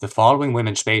The following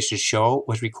Women's Spaces show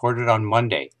was recorded on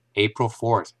Monday, April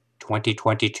 4th,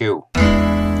 2022.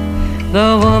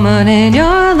 The woman in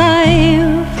your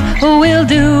life will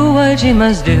do what she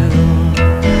must do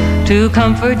to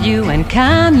comfort you and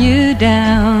calm you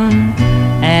down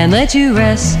and let you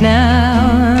rest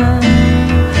now.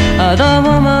 The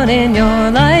woman in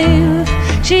your life,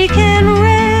 she can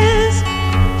rest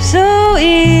so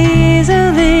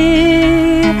easily.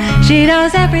 She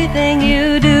does everything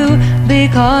you do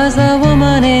because the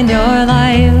woman in your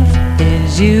life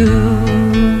is you.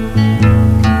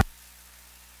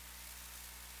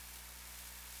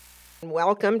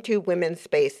 Welcome to Women's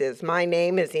Spaces. My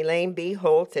name is Elaine B.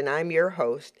 Holtz, and I'm your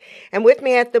host. And with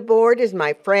me at the board is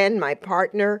my friend, my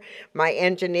partner, my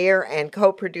engineer, and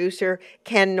co-producer,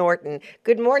 Ken Norton.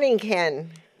 Good morning,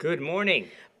 Ken. Good morning.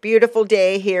 Beautiful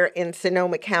day here in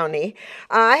Sonoma County.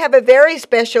 I have a very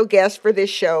special guest for this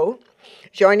show.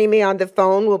 Joining me on the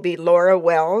phone will be Laura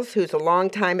Wells, who's a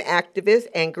longtime activist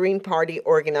and Green Party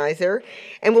organizer,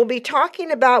 and we'll be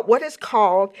talking about what is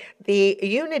called the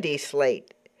Unity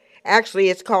Slate. Actually,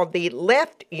 it's called the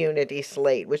Left Unity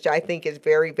Slate, which I think is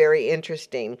very, very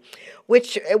interesting.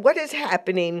 What is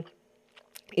happening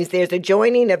is there's a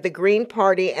joining of the Green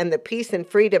Party and the Peace and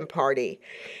Freedom Party.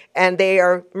 And they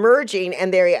are merging,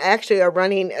 and they actually are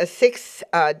running six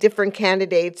different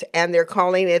candidates, and they're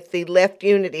calling it the Left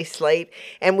Unity Slate,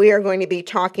 and we are going to be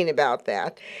talking about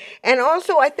that. And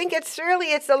also, I think it's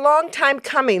a long time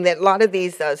coming that a lot of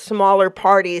these smaller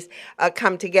parties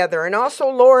come together. And also,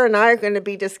 Laura and I are going to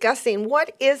be discussing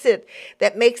what is it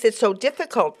that makes it so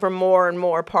difficult for more and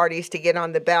more parties to get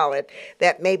on the ballot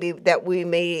that we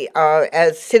may,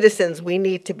 as citizens, we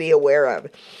need to be aware of.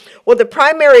 Well, the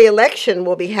primary election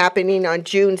will be happening on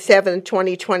June 7,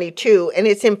 2022, and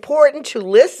it's important to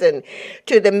listen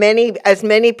to as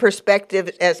many perspectives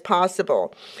as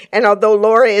possible. And although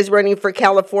Laura is running for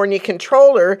California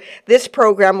Controller, this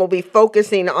program will be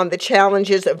focusing on the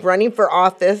challenges of running for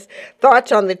office,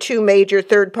 thoughts on the two major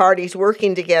third parties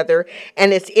working together,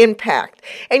 and its impact.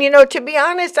 And to be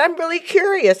honest, I'm really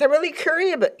curious. I'm really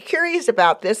curious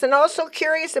about this, and also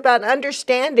curious about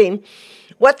understanding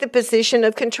what the position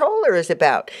of controller is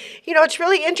about. It's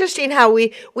really interesting how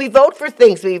we vote for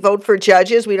things. We vote for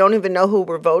judges. We don't even know who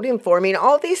we're voting for. I mean,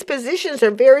 all these positions are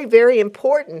very, very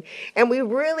important, and we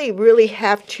really, really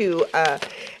have to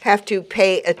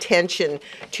pay attention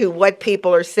to what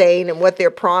people are saying and what they're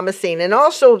promising, and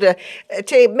also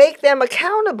to make them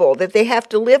accountable, that they have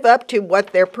to live up to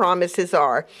what their promises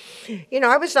are.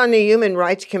 I was on the Human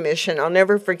Rights Commission. I'll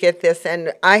never forget this,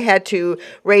 and I had to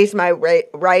raise my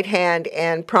right hand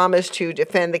and promise to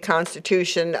defend the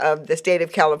Constitution of the state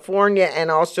of California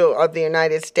and also of the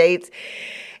United States.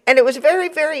 And it was very,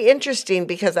 very interesting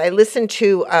because I listened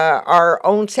to our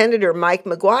own Senator Mike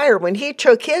McGuire when he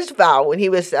took his vow when he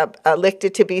was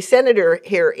elected to be senator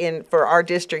for our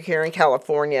district here in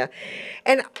California.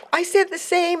 And I said the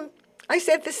same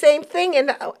thing,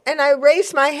 and I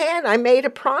raised my hand. I made a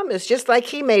promise, just like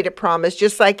he made a promise,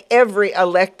 just like every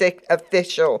elected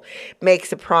official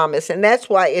makes a promise. And that's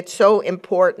why it's so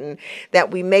important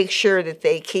that we make sure that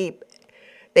they keep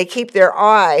their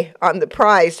eye on the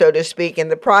prize, so to speak.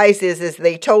 And the prize is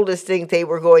they told us things they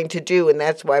were going to do, and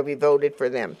that's why we voted for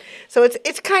them. So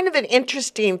it's kind of an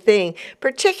interesting thing,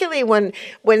 particularly when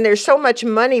there's so much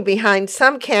money behind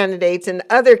some candidates and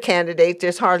other candidates,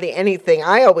 there's hardly anything.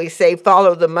 I always say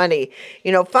follow the money.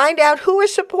 Find out who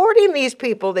is supporting these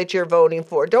people that you're voting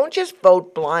for. Don't just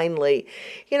vote blindly.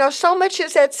 So much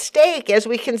is at stake. As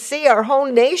we can see, our whole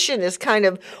nation is kind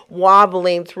of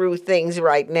wobbling through things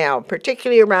right now,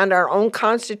 particularly around our own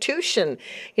Constitution.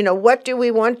 What do we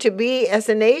want to be as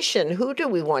a nation? Who do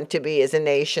we want to be as a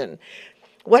nation?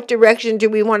 What direction do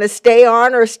we want to stay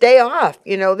on or stay off?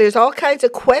 There's all kinds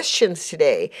of questions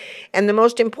today. And the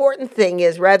most important thing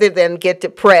is, rather than get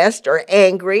depressed or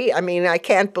angry, I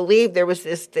can't believe there was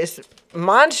this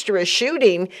monstrous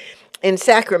shooting in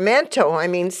Sacramento.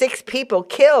 6 people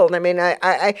killed.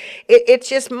 It's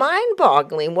just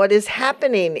mind-boggling what is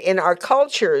happening in our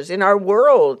cultures, in our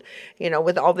world,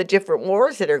 with all the different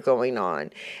wars that are going on.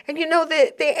 And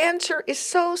the answer is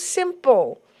so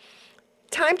simple.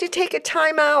 Time to take a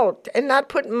time out and not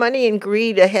put money and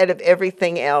greed ahead of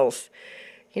everything else.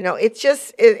 It's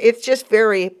just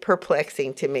very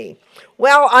perplexing to me.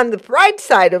 Well, on the bright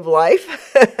side of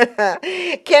life,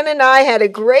 Ken and I had a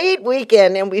great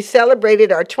weekend, and we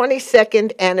celebrated our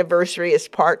 22nd anniversary as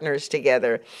partners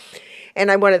together. And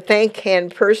I want to thank Ken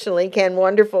personally. Ken,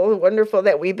 wonderful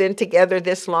that we've been together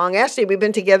this long. Actually, we've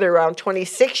been together around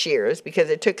 26 years because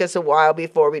it took us a while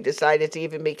before we decided to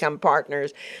even become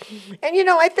partners. And,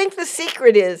 I think the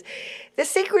secret is The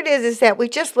secret is that we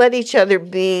just let each other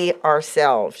be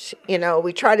ourselves.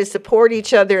 We try to support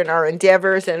each other in our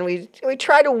endeavors, and we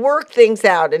try to work things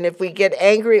out. And if we get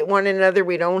angry at one another,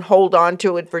 we don't hold on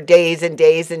to it for days and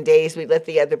days and days. We let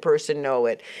the other person know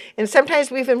it. And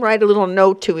sometimes we even write a little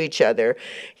note to each other,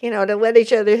 to let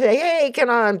each other say, hey, come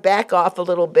on, back off a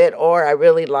little bit, or I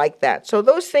really like that. So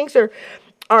those things are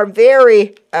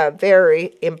very,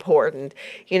 very important,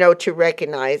 to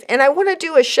recognize. And I want to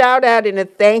do a shout out and a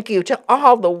thank you to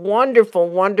all the wonderful,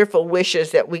 wonderful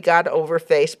wishes that we got over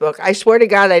Facebook. I swear to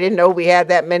God, I didn't know we had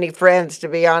that many friends, to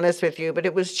be honest with you, but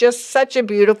it was just such a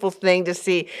beautiful thing to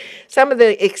see some of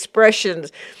the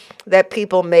expressions that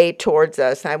people made towards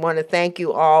us. I want to thank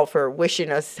you all for wishing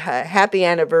us a happy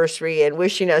anniversary and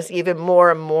wishing us even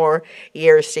more and more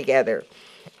years together.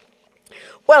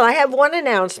 Well, I have one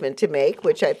announcement to make,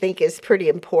 which I think is pretty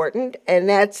important, and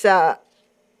that's an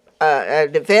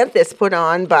event that's put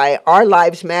on by Our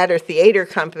Lives Matter Theater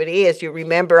Company. As you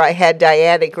remember, I had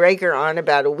Diana Greger on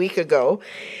about a week ago,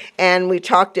 and we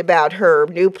talked about her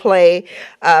new play,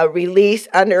 Release,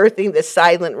 Unearthing the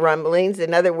Silent Rumblings.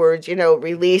 In other words,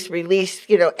 release,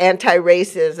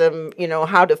 anti-racism,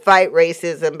 how to fight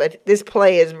racism. But this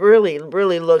play is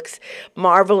really looks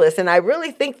marvelous, and I really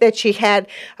think that she had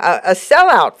a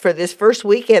sellout for this first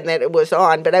weekend that it was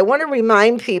on. But I want to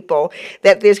remind people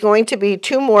that there's going to be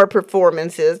 2 more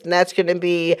performances, and that's going to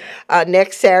be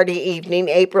next Saturday evening,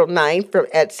 April 9th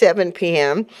at 7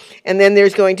 p.m. And then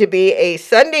there's going to be a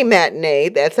Sunday matinee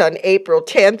that's on April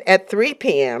 10th at 3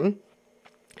 p.m.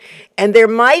 And there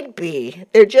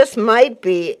just might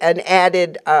be an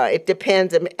added, it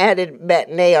depends, an added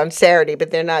matinee on Saturday,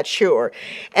 but they're not sure.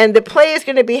 And the play is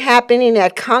going to be happening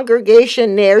at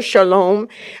Congregation Ner Shalom,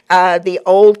 the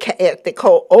old cafe,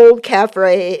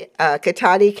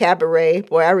 Katati Cabaret.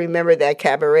 Boy, I remember that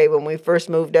cabaret when we first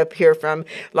moved up here from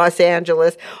Los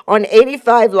Angeles, on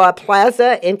 85 La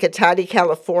Plaza in Katati,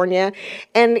 California.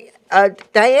 And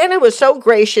Diana was so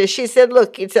gracious. She said,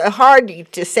 look, it's hard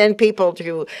to send people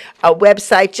to a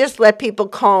website. Just let people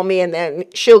call me, and then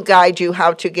she'll guide you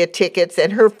how to get tickets.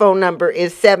 And her phone number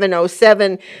is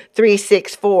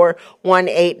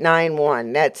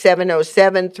 707-364-1891. That's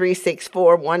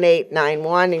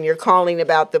 707-364-1891. And you're calling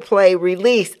about the play,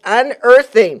 Release,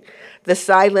 Unearthing the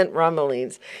Silent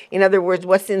Rumblings. In other words,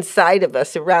 what's inside of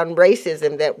us around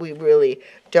racism that we really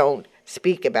don't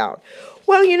speak about.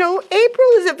 Well, April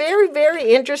is a very,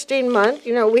 very interesting month.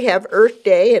 We have Earth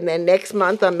Day, and then next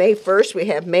month on May 1st, we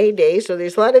have May Day. So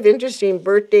there's a lot of interesting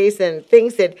birthdays and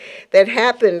things that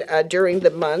happen during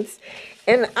the months.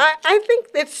 And I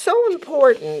think that's so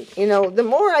important. The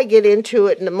more I get into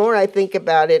it and the more I think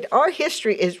about it, our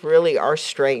history is really our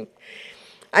strength.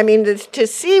 I mean, to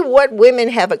see what women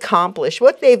have accomplished,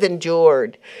 what they've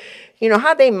endured,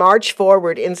 how they march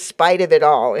forward in spite of it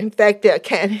all. In fact,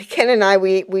 Ken and I,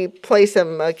 we play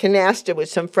some canasta with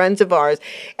some friends of ours.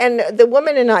 And the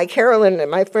woman and I,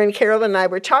 my friend Carolyn and I,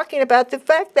 were talking about the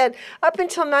fact that up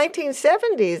until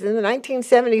 1970s, in the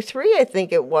 1973, I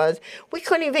think it was, we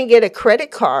couldn't even get a credit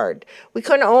card. We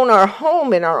couldn't own our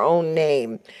home in our own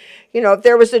name. If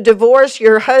there was a divorce,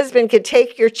 your husband could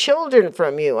take your children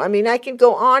from you. I mean, I could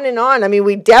go on and on. I mean,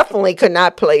 we definitely could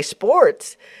not play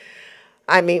sports.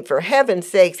 I mean, for heaven's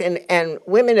sakes, and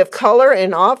women of color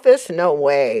in office, no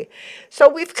way. So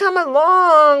we've come a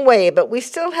long way, but we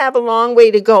still have a long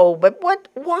way to go. But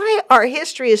why our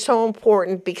history is so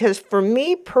important? Because for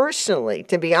me personally,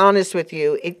 to be honest with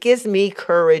you, it gives me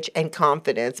courage and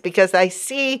confidence because I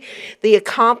see the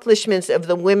accomplishments of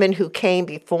the women who came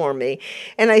before me.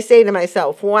 And I say to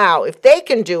myself, wow, if they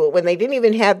can do it when they didn't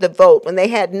even have the vote, when they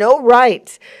had no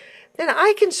rights, then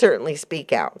I can certainly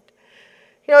speak out.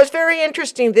 It's very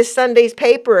interesting. This Sunday's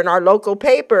paper, in our local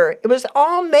paper, it was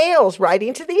all males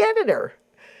writing to the editor.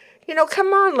 Come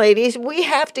on, ladies. We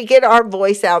have to get our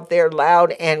voice out there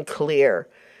loud and clear.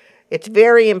 It's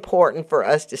very important for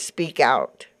us to speak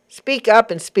out. Speak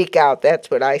up and speak out. That's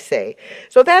what I say.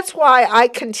 So that's why I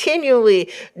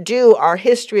continually do Our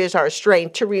History is Our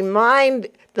Strength, to remind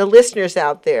the listeners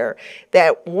out there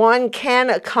that one can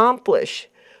accomplish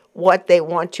what they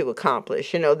want to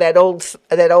accomplish. That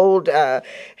old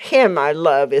hymn I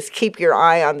love is keep your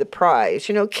eye on the prize.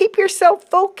 Keep yourself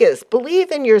focused.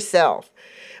 Believe in yourself.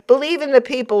 Believe in the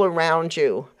people around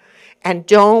you. And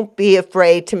don't be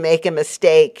afraid to make a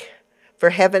mistake. For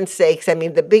heaven's sakes, I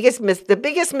mean, the biggest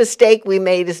mistake we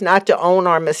made is not to own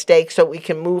our mistakes so we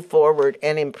can move forward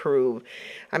and improve.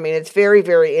 I mean, it's very,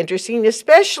 very interesting,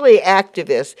 especially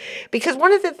activists, because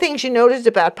one of the things you notice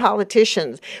about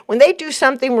politicians, when they do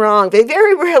something wrong, they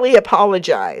very rarely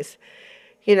apologize.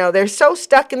 You know, they're so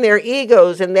stuck in their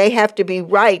egos and they have to be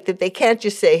right that they can't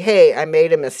just say, hey, I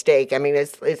made a mistake. I mean,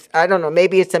 it's I don't know,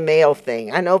 maybe it's a male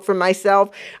thing. I know for myself,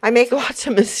 I make lots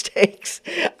of mistakes.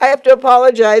 I have to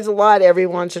apologize a lot every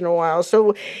once in a while.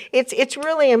 So it's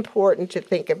really important to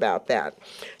think about that.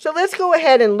 So let's go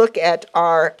ahead and look at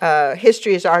our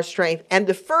History is Our Strength. And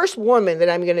the first woman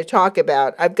that I'm going to talk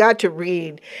about, I'm going to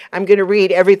read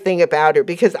everything about her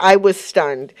because I was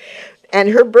stunned. And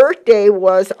her birthday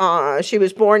was she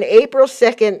was born April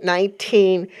 2nd,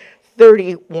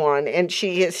 1931, and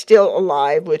she is still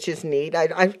alive, which is neat.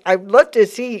 I'd love to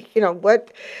see,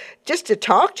 just to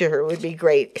talk to her would be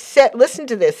great. Listen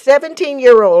to this,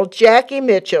 17-year-old Jackie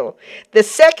Mitchell, the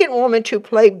second woman to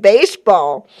play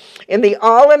baseball in the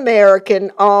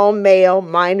All-American, all-male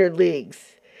minor leagues,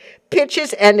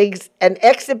 pitches an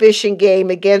exhibition game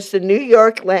against the New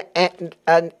York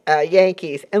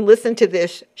Yankees. And listen to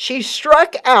this. She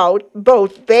struck out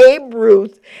both Babe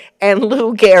Ruth and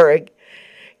Lou Gehrig.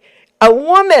 A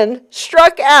woman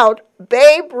struck out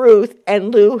Babe Ruth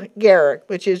and Lou Gehrig,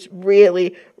 which is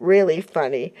really, really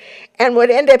funny. And what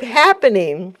ended up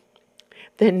happening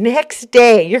the next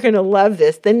day, you're going to love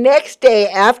this, the next day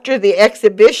after the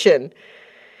exhibition,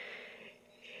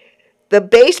 the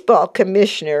baseball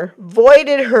commissioner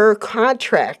voided her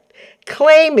contract,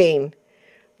 claiming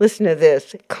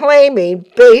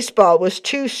baseball was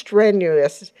too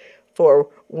strenuous for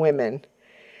women.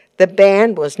 The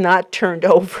ban was not turned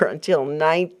over until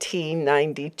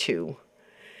 1992.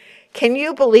 Can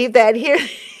you believe that? Here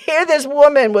this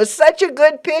woman was such a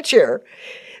good pitcher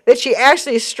that she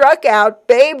actually struck out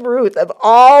Babe Ruth of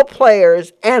all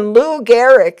players and Lou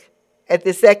Gehrig at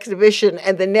this exhibition,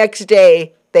 and the next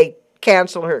day they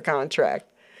cancel her contract.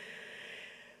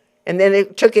 And then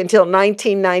it took until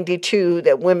 1992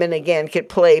 that women again could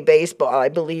play baseball, I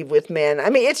believe, with men.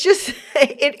 I mean, it's just,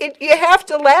 you have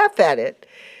to laugh at it.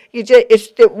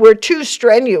 We're too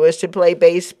strenuous to play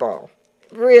baseball.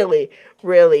 Really,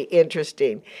 really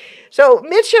interesting. So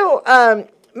Mitchell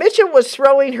was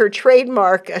throwing her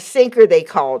trademark, a sinker they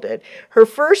called it. Her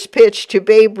first pitch to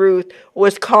Babe Ruth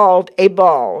was called a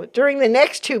ball. During the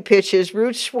next two pitches,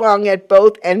 Ruth swung at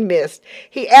both and missed.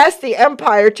 He asked the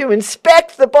umpire to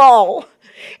inspect the ball.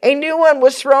 A new one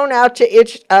was thrown out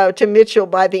to Mitchell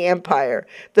by the umpire.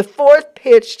 The fourth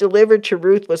pitch delivered to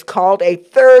Ruth was called a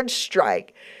third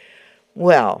strike.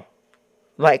 Well,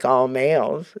 like all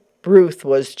males, Ruth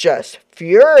was just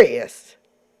furious.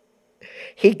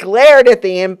 He glared at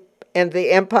the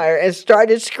umpire and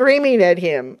started screaming at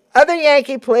him. Other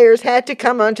Yankee players had to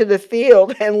come onto the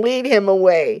field and lead him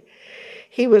away.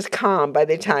 He was calm by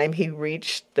the time he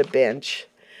reached the bench.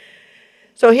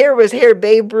 So here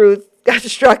Babe Ruth got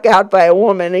struck out by a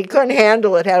woman. He couldn't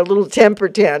handle it, had a little temper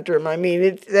tantrum. I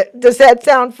mean, does that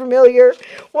sound familiar?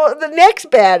 Well, the next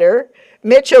batter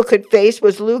Mitchell could face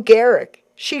was Lou Gehrig.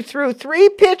 She threw 3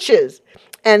 pitches,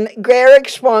 and Gehrig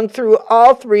swung through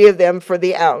all 3 of them for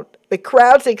the out. The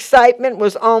crowd's excitement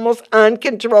was almost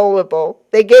uncontrollable.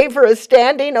 They gave her a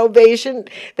standing ovation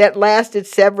that lasted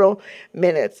several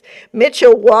minutes.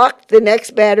 Mitchell walked the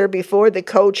next batter before the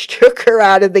coach took her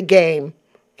out of the game.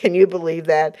 Can you believe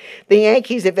that? The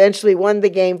Yankees eventually won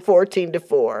the game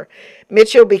 14-4.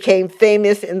 Mitchell became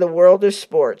famous in the world of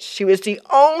sports. She was the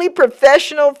only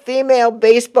professional female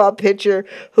baseball pitcher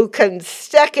who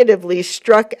consecutively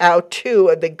struck out 2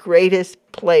 of the greatest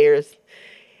players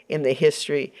in the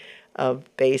history of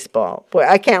baseball. Boy,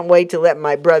 I can't wait to let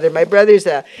my brother's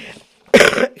a,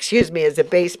 is a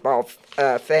baseball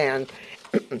fan,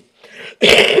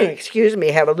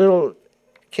 have a little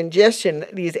congestion,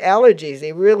 these allergies,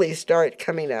 they really start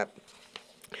coming up.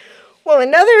 Well,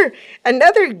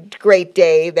 another great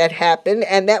day that happened,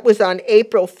 and that was on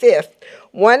April 5th,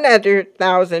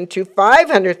 100,000 to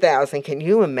 500,000. Can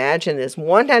you imagine this?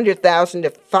 100,000 to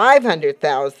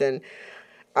 500,000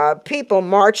 people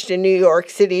marched in New York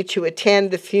City to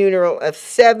attend the funeral of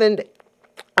 7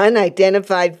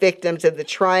 unidentified victims of the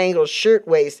Triangle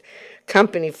Shirtwaist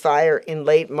Company fire in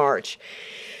late March.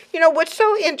 You know, what's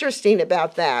really interesting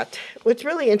about that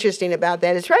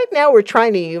is right now we're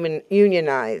trying to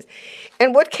unionize.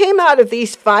 And what came out of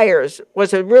these fires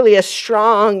was really a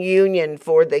strong union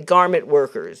for the garment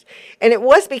workers. And it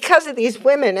was because of these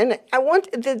women. And I want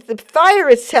the fire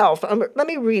itself, let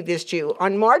me read this to you.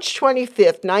 On March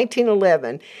 25th,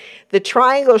 1911, the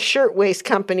Triangle Shirtwaist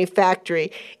Company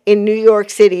factory in New York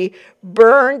City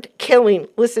burned, killing,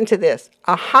 listen to this,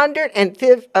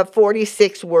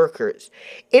 146 workers.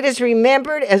 It is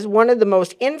remembered as one of the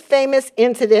most infamous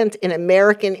incidents in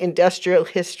American industrial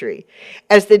history,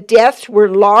 as the deaths were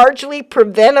largely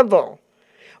preventable.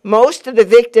 Most of the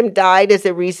victims died as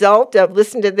a result of,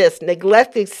 listen to this,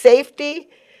 neglected safety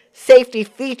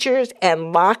features,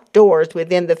 and locked doors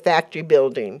within the factory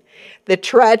building. The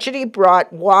tragedy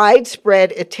brought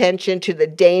widespread attention to the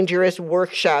dangerous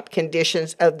workshop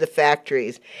conditions of the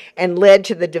factories and led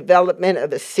to the development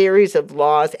of a series of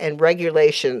laws and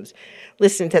regulations.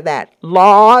 Listen to that.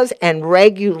 Laws and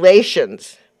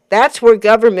regulations. That's where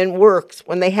government works,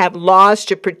 when they have laws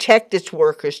to protect its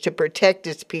workers, to protect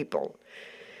its people.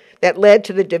 That led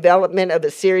to the development of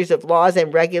a series of laws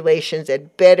and regulations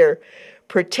that better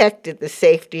protected the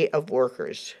safety of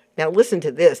workers. Now listen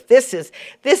to this. This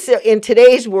in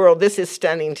today's world, this is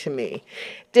stunning to me.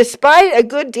 Despite a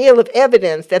good deal of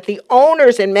evidence that the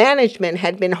owners and management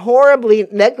had been horribly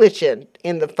negligent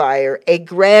in the fire, a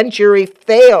grand jury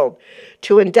failed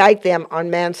to indict them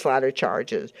on manslaughter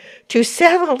charges. To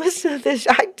settle, listen to this,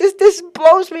 this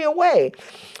blows me away.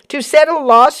 To settle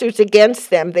lawsuits against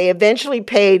them, they eventually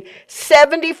paid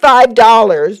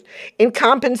 $75 in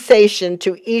compensation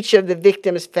to each of the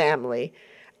victims' family,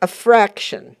 a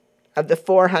fraction of the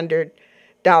 $400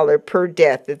 per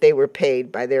death that they were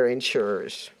paid by their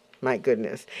insurers. My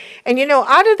goodness. And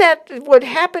out of that, what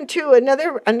happened to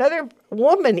another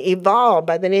woman evolved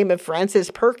by the name of Frances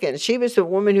Perkins. She was a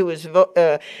woman who was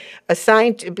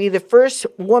assigned to be the first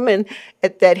woman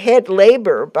that head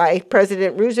labor by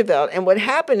President Roosevelt. And what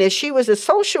happened is she was a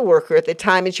social worker at the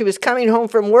time, and she was coming home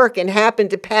from work and happened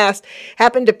to pass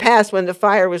when the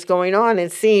fire was going on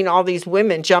and seeing all these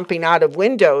women jumping out of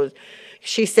windows.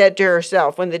 She said to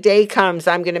herself, when the day comes,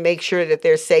 I'm going to make sure that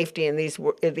there's safety in these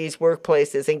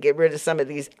workplaces and get rid of some of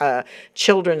these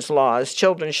children's laws.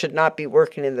 Children should not be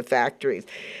working in the factories.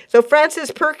 So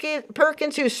Frances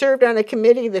Perkins, who served on a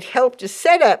committee that helped to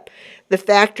set up the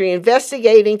factory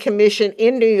investigating commission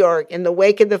in New York in the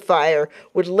wake of the fire,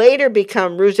 would later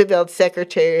become Roosevelt's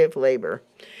Secretary of Labor.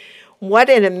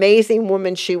 What an amazing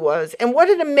woman she was. And what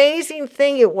an amazing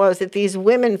thing it was that these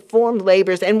women formed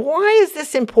labors. And why is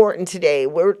this important today?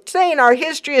 We're saying our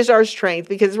history is our strength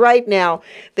because right now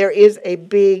there is a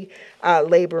big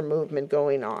labor movement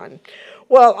going on.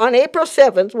 Well, on April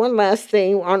 7th, one last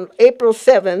thing, on April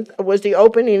 7th was the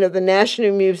opening of the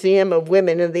National Museum of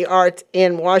Women in the Arts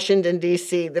in Washington,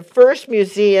 D.C., the first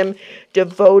museum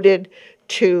devoted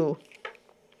to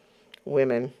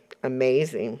women.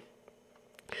 Amazing.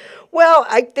 Well,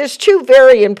 there's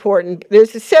several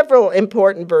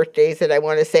important birthdays that I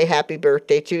want to say happy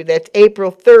birthday to. That's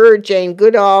April 3rd, Jane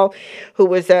Goodall,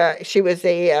 she was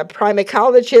a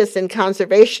primatologist and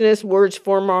conservationist, world's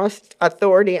foremost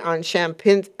authority on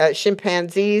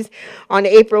chimpanzees. On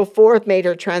April 4th, made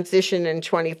her transition in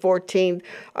 2014.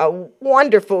 A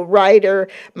wonderful writer,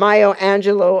 Maya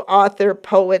Angelou, author,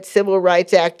 poet, civil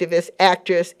rights activist,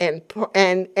 actress, and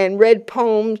read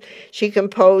poems she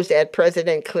composed at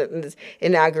President Clinton's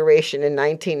inauguration in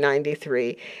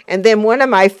 1993. And then one of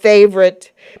my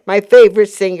favorite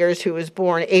singers, who was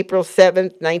born April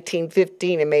 7th,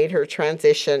 1915, and made her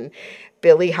transition,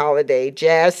 Billie Holiday,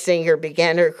 jazz singer,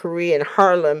 began her career in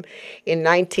Harlem in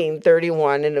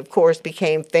 1931 and, of course,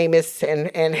 became famous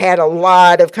and had a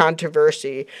lot of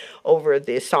controversy over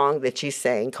the song that she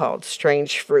sang called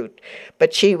Strange Fruit.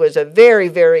 But she was a very,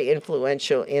 very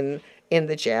influential in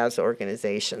the jazz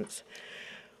organizations.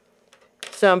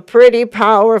 Some pretty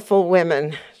powerful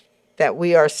women that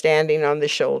we are standing on the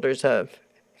shoulders of.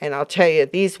 And I'll tell you,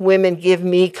 these women give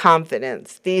me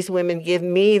confidence. These women give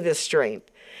me the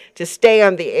strength to stay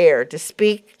on the air, to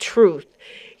speak truth,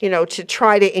 to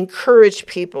try to encourage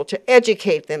people to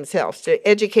educate themselves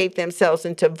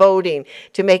into voting,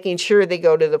 to making sure they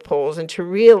go to the polls, and to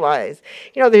realize,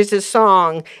 there's a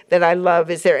song that I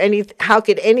love, how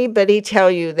could anybody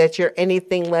tell you that you're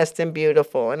anything less than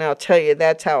beautiful? And I'll tell you,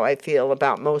 that's how I feel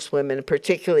about most women,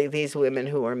 particularly these women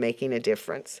who are making a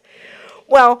difference.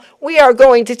 Well, we are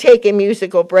going to take a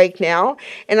musical break now,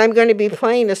 and I'm going to be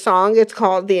playing a song. It's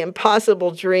called The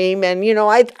Impossible Dream. And,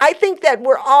 I think that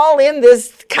we're all in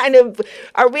this kind of,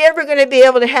 are we ever going to be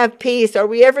able to have peace? Are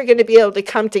we ever going to be able to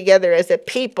come together as a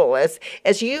people, as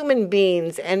human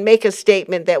beings, and make a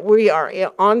statement that we are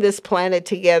on this planet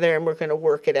together and we're going to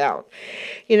work it out?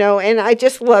 And I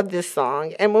just love this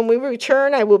song. And when we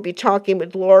return, I will be talking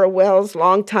with Laura Wells,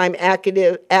 longtime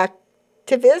activist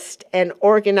and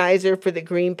organizer for the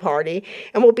Green Party,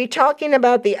 and we'll be talking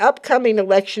about the upcoming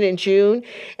election in June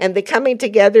and the coming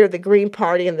together of the Green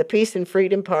Party and the Peace and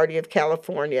Freedom Party of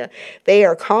California. They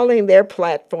are calling their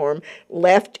platform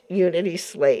Left Unity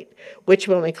Slate, which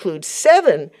will include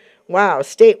 7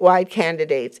 statewide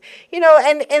candidates.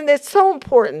 And it's so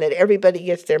important that everybody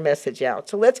gets their message out.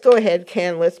 So let's go ahead,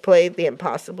 Ken, let's play The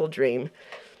Impossible Dream.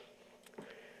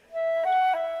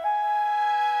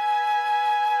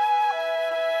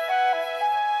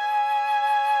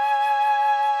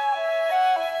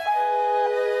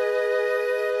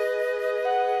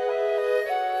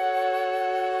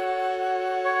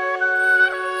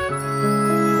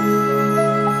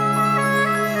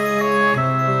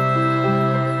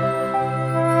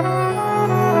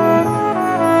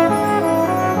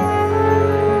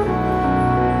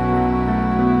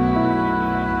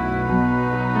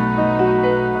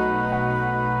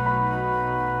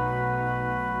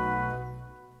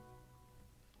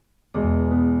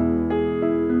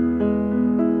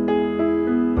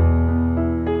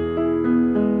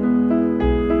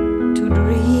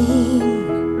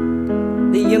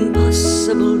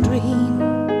 impossible dream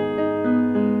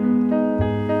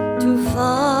to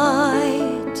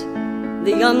fight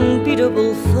the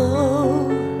unbeatable foe,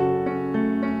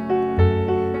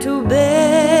 to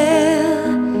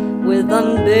bear with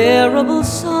unbearable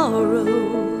sorrow,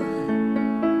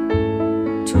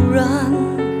 to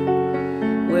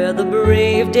run where the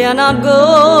brave dare not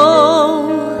go,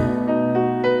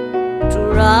 to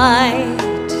right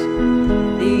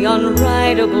the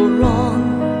unrightable wrong,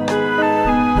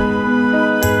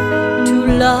 to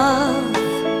love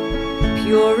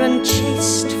pure and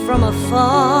chaste from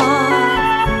afar,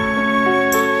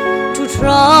 to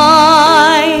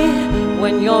try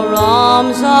when your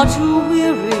arms are too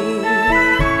weary,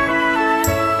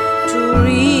 to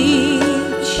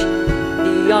reach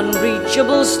the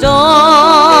unreachable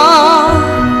star.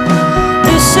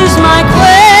 This is my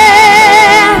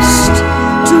quest,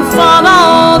 to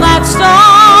follow that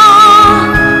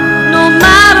star, no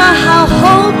matter how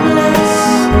hopeless,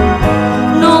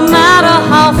 no matter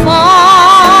how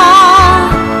far,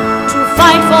 to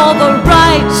fight for the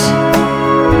right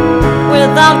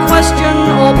without question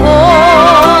or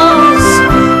pause,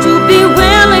 to be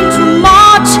willing to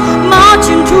march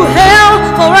into hell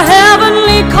for a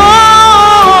heavenly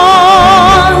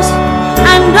cause.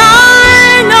 And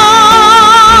I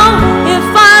know if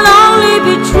I'll only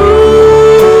be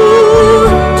true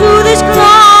to this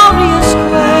glorious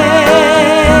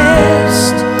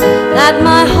quest, that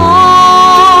my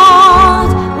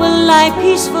heart will lie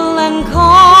peaceful and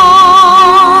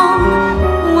calm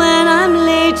when I'm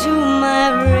laid to my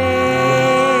rest.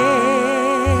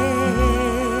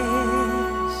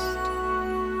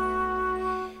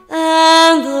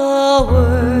 And the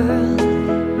world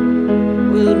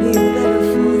will be better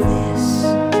for this,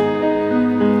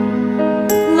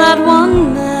 that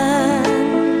one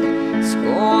man,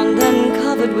 scorned and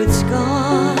covered with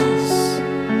scars,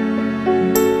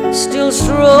 still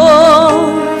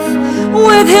strove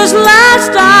with his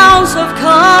last ounce of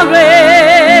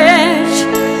courage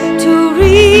to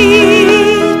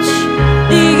reach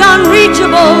the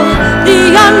unreachable,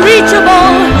 the unreachable,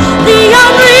 the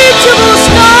unreachable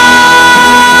star.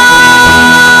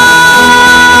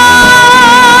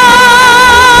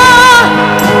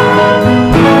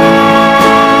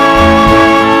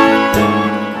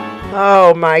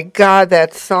 Oh my God,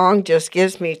 that song just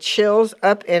gives me chills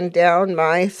up and down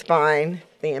my spine.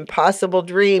 The Impossible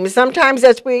Dream. Sometimes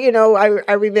that's where,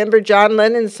 I remember John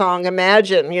Lennon's song,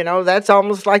 Imagine, that's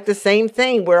almost like the same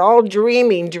thing. We're all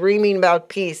dreaming about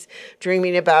peace,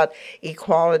 dreaming about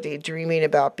equality, dreaming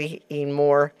about being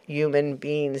more human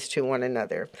beings to one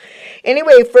another.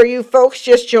 Anyway, for you folks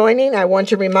just joining, I want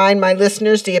to remind my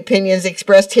listeners the opinions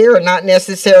expressed here are not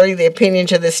necessarily the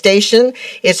opinions of the station,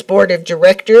 its board of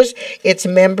directors, its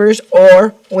members,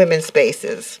 or Women's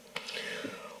Spaces.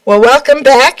 Well, welcome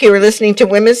back. You are listening to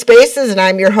Women's Spaces, and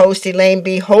I'm your host, Elaine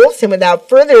B. Holtz. And without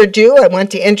further ado, I want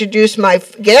to introduce my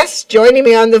guest. Joining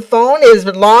me on the phone is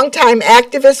longtime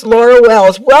activist Laura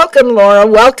Wells. Welcome, Laura.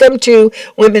 Welcome to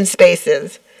Women's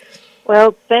Spaces.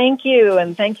 Well, thank you,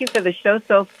 and thank you for the show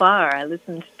so far. I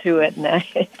listened to it, and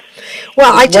it's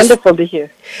wonderful to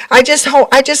hear. I just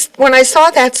when I saw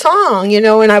that song,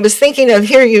 and I was thinking of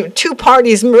you two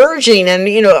parties merging, and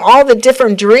all the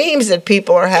different dreams that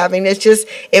people are having.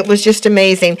 It was just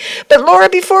amazing. But Laura,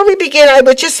 before we begin, I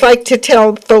would just like to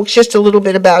tell folks just a little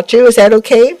bit about you. Is that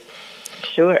okay?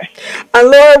 Sure.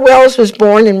 Laura Wells was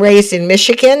born and raised in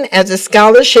Michigan. As a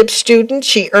scholarship student,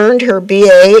 she earned her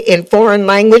BA in foreign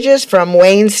languages from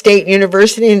Wayne State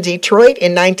University in Detroit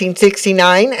in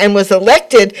 1969 and was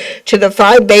elected to the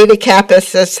Phi Beta Kappa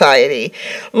Society.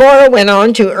 Laura went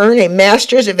on to earn a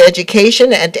Master's of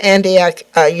Education at Antioch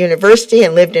University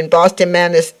and lived in Boston,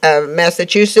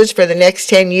 Massachusetts for the next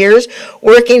 10 years,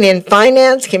 working in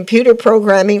finance, computer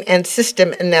programming, and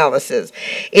system analysis.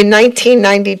 In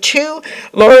 1992,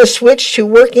 Laura switched to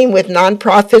working with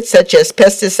nonprofits such as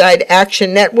Pesticide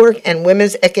Action Network and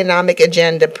Women's Economic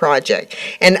Agenda Project,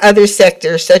 and other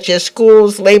sectors such as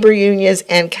schools, labor unions,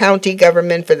 and county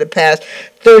government for the past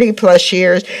 30-plus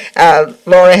years.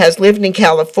 Laura has lived in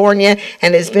California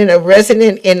and has been a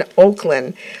resident in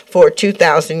Oakland for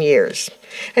 2,000 years.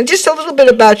 And just a little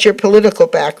bit about your political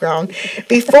background.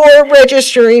 Before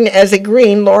registering as a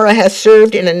Green, Laura has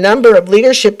served in a number of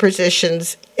leadership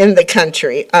positions in the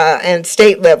country and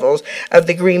state levels of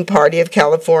the Green Party of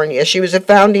California. She was a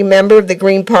founding member of the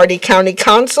Green Party County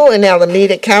Council in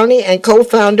Alameda County and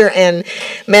co-founder and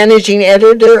managing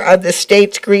editor of the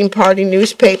state's Green Party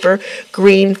newspaper,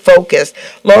 Green Focus.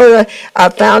 Laura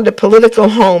found a political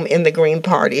home in the Green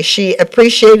Party. She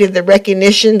appreciated the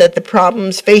recognition that the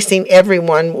problems facing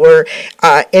everyone were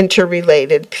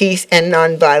interrelated: peace and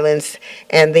nonviolence,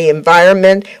 and the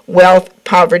environment, wealth,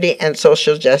 poverty, and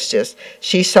social justice.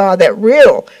 She saw that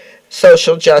real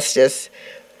social justice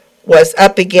was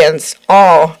up against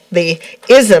all the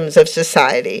isms of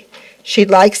society. She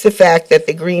likes the fact that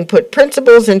the Green put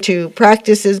principles into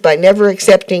practices by never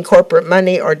accepting corporate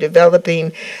money or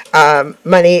developing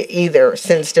money either,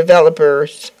 since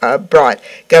developers brought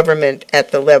government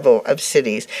at the level of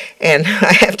cities. And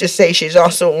I have to say, she's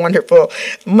also a wonderful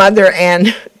mother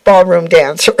and ballroom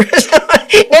dancer.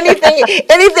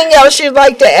 Anything else you'd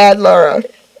like to add, Laura?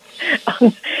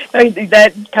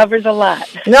 That covers a lot.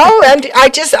 No, and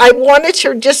I wanted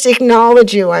to just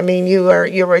acknowledge you. I mean, you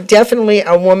are definitely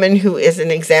a woman who is an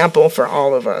example for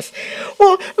all of us.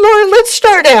 Well, Laura, let's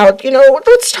start out.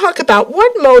 Let's talk about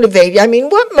what motivated you. I mean,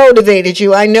 what motivated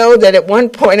you? I know that at one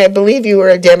point, I believe you were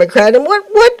a Democrat, and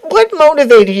what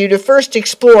motivated you to first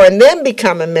explore and then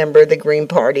become a member of the Green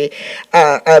Party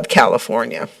of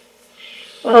California?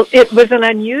 Well, it was an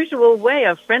unusual way.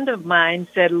 A friend of mine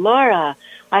said, "Laura,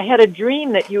 I had a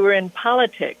dream that you were in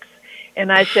politics."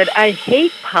 And I said, "I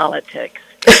hate politics."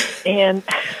 And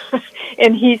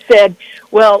he said,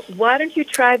 "Well, why don't you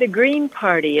try the Green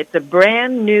Party? It's a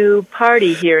brand new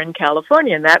party here in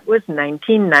California." And that was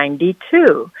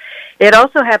 1992. It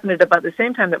also happened at about the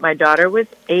same time that my daughter was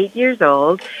 8 years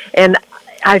old. And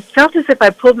I felt as if I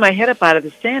pulled my head up out of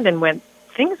the sand and went,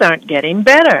 things aren't getting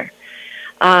better.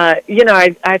 I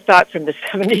thought from the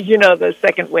 70s, the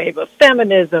second wave of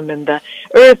feminism and the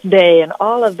Earth Day and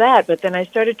all of that, but then I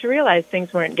started to realize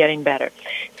things weren't getting better.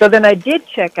 So then I did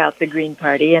check out the Green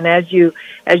Party, and as you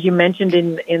mentioned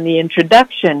in the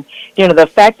introduction, the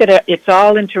fact that it's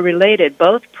all interrelated,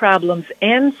 both problems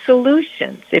and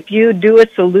solutions. If you do a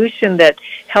solution that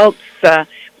helps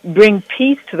bring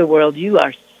peace to the world, you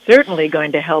are certainly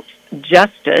going to help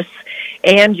justice,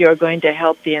 and you're going to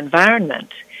help the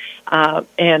environment.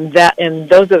 And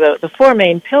those are the four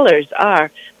main pillars are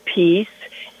peace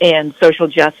and social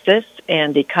justice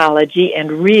and ecology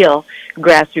and real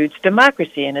grassroots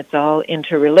democracy, and it's all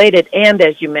interrelated. And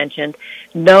as you mentioned,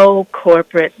 no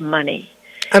corporate money.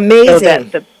 Amazing.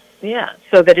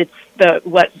 So that it's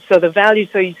the values.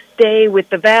 So you stay with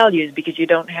the values because you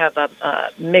don't have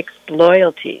mixed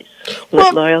loyalties,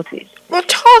 loyalties. Well,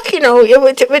 it's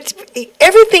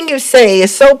everything you say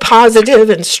is so positive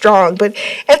and strong, but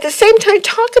at the same time,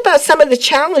 talk about some of the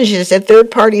challenges that third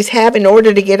parties have in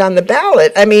order to get on the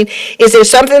ballot. I mean, is there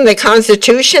something in the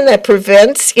Constitution that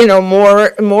prevents,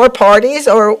 more parties,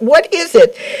 or what is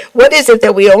it? What is it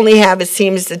that we only have, it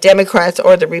seems, the Democrats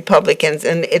or the Republicans,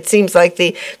 and it seems like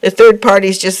the third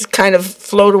parties just kind of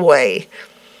float away?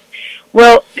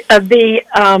 Well, the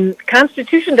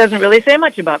Constitution doesn't really say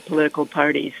much about political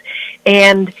parties.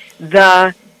 And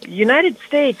the United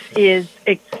States is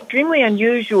extremely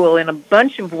unusual in a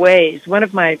bunch of ways. One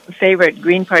of my favorite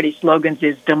Green Party slogans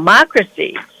is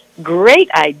democracy.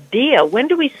 Great idea. When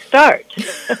do we start?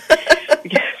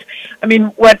 I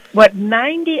mean, what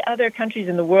 90 other countries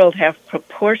in the world have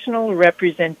proportional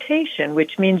representation,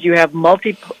 which means you have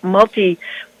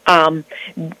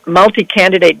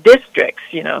multi-candidate districts,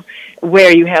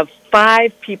 where you have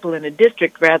 5 people in a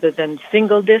district rather than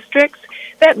single districts.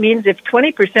 That means if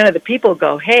 20% of the people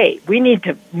go, hey, we need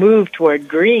to move toward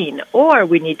green, or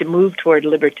we need to move toward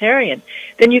libertarian,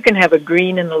 then you can have a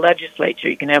green in the legislature.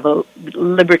 You can have a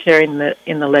libertarian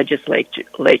in the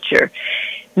legislature.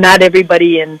 Not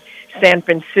everybody in San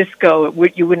Francisco,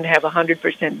 you wouldn't have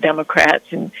 100%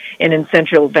 Democrats, and in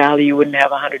Central Valley, you wouldn't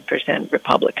have 100%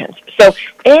 Republicans. So,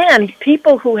 and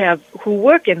people who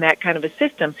work in that kind of a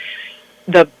system,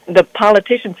 the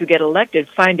politicians who get elected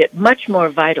find it much more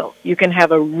vital. You can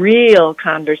have a real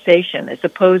conversation as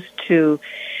opposed to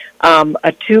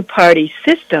a two-party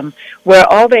system where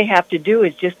all they have to do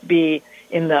is just be,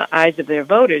 in the eyes of their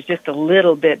voters, just a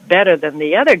little bit better than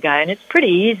the other guy. And it's pretty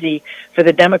easy for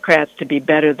the Democrats to be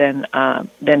better than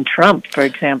Trump, for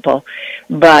example.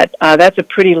 But that's a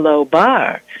pretty low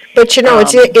bar. But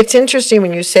it's interesting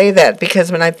when you say that, because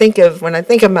when I think of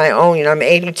my own, I'm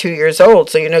 82 years old,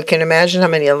 so can imagine how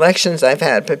many elections I've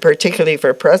had, but particularly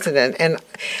for president, and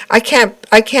I can't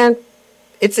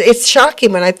it's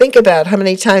shocking when I think about how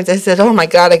many times I said, "Oh my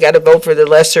God, I got to vote for the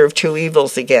lesser of two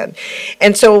evils again."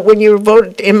 And so when you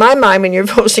vote, in my mind, when you're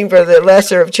voting for the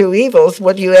lesser of two evils,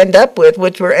 what you end up with,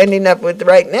 what we're ending up with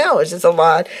right now, is just a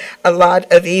lot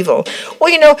of evil.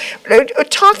 Well,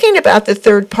 talking about the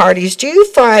third parties, do you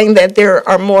find that there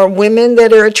are more women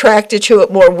that are attracted to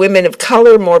it, more women of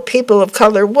color, more people of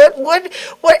color?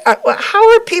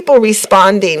 How are people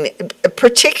responding,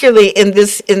 particularly in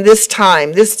this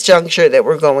time, this juncture that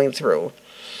we're going through?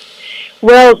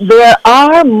 Well, there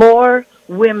are more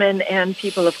women and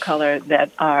people of color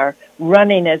that are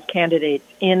running as candidates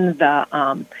in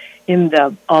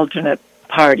the alternate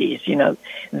parties.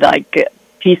 Like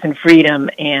Peace and Freedom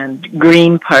and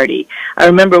Green Party. I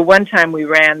remember one time we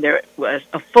ran, there was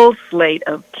a full slate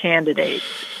of candidates,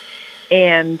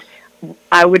 and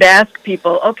I would ask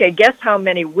people, okay, guess how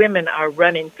many women are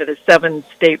running for the 7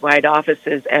 statewide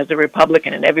offices as a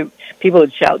Republican? And people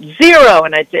would shout, 0.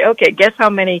 And I'd say, okay, guess how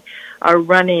many are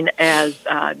running as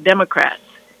Democrats?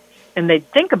 And they'd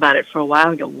think about it for a while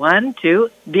and go, 1, 2.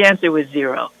 The answer was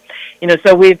 0.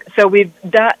 So we've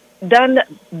done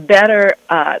better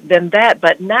than that.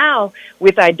 But now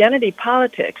with identity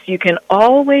politics, you can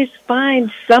always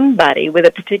find somebody with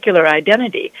a particular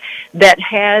identity that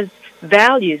has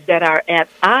values that are at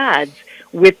odds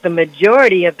with the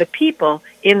majority of the people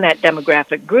in that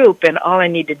demographic group. And all I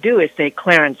need to do is say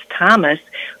Clarence Thomas,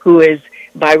 who is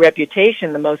by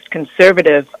reputation the most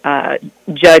conservative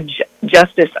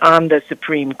justice on the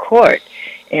Supreme Court.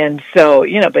 And so,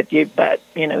 but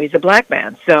he's a black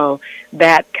man, so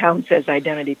that counts as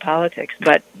identity politics.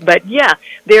 But yeah,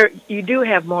 you do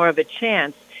have more of a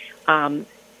chance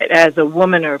as a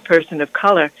woman or a person of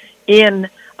color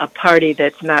in a party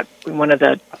that's not one of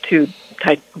the two,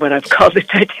 what I've called the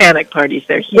Titanic parties.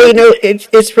 They're huge. Well,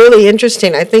 it's really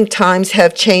interesting. I think times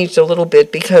have changed a little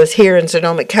bit, because here in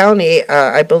Sonoma County,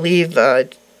 I believe in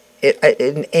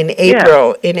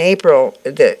April, in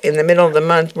the middle of the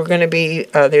month, we're going to be,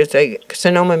 there's a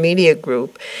Sonoma Media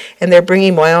Group, and they're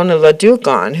bringing Wyona LaDuke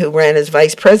on, who ran as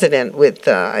vice president with,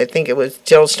 I think it was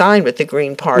Jill Stein with the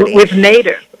Green Party. With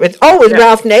Nader. With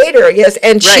Ralph Nader, yes,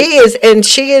 and right.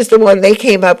 she is the one they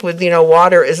came up with.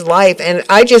 Water is life, and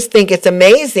I just think it's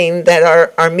amazing that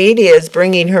our media is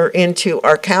bringing her into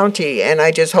our county, and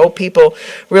I just hope people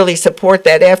really support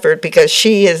that effort, because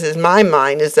she is, in my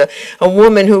mind, is a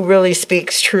woman who really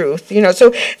speaks truth.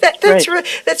 So that's right.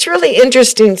 That's really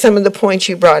interesting. Some of the points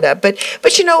you brought up, but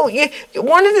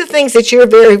one of the things that you're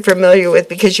very familiar with,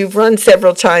 because you've run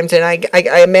several times, and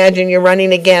I imagine you're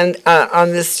running again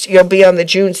on this. You'll be on the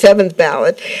June 7th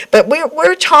ballot, but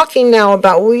we're talking now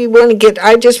about,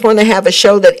 I just want to have a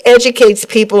show that educates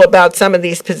people about some of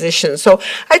these positions. So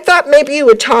I thought maybe you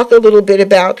would talk a little bit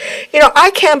about,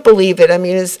 I can't believe it. I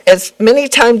mean, as many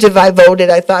times as I voted,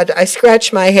 I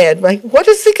scratched my head, like, what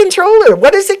does the controller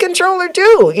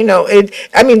do?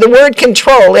 The word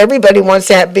control, everybody wants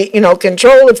to have,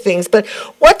 control of things, but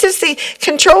what does the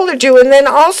controller do? And then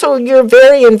also, you're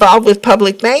very involved with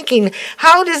public banking.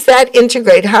 How does that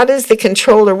integrate? How does the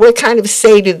controller, what kind of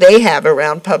say do they have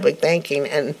around public banking?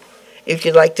 And if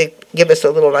you'd like to give us a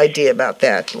little idea about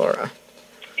that, Laura.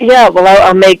 Yeah, well,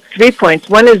 I'll make 3 points.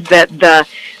 One is that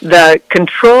the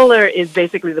controller is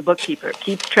basically the bookkeeper,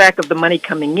 keeps track of the money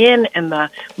coming in and the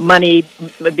money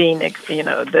being,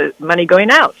 the money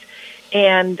going out.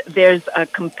 And there's a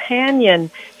companion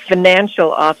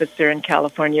financial officer in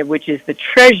California, which is the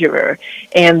treasurer,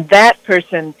 and that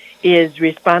person is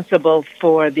responsible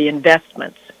for the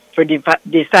investments, for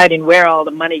deciding where all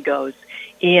the money goes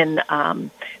in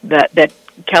that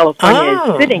California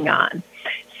is sitting on.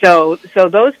 So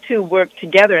those two work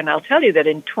together, and I'll tell you that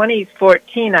in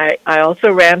 2014, I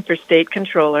also ran for state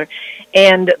controller,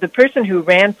 and the person who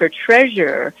ran for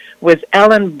treasurer was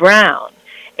Ellen Brown,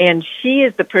 and she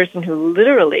is the person who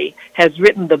literally has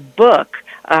written the book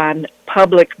on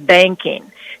public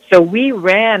banking. So we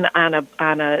ran on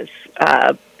a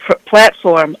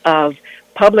platform of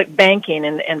public banking,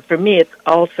 and for me, it's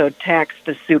also tax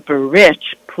the super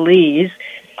rich, please,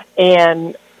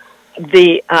 and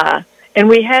and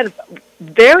we had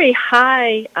very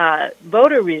high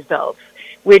voter results,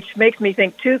 which makes me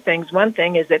think two things. One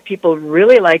thing is that people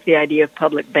really like the idea of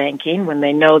public banking when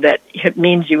they know that it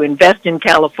means you invest in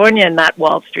California and not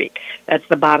Wall Street. That's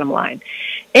the bottom line.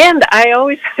 And I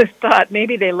always thought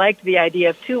maybe they liked the idea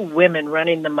of two women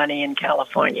running the money in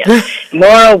California,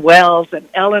 Laura Wells and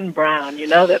Ellen Brown.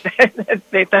 That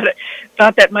they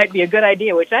thought that might be a good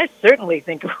idea, which I certainly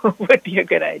think would be a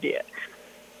good idea.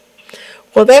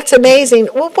 Well, that's amazing.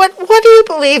 Well, what do you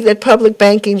believe that public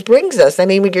banking brings us? I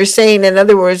mean, when you're saying, in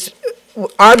other words,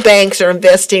 our banks are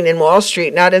investing in Wall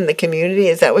Street, not in the community.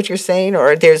 Is that what you're saying?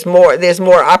 Or there's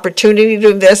more opportunity to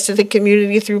invest in the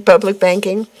community through public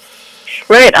banking?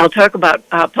 Right. I'll talk about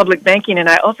public banking, and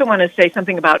I also want to say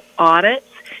something about audits,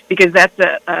 because that's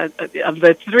of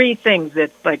the three things.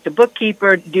 It's like the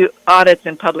bookkeeper, do audits,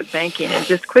 and public banking. And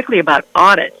just quickly about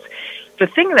audits. The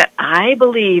thing that I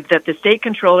believe that the state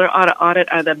controller ought to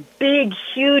audit are the big,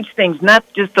 huge things, not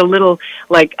just the little,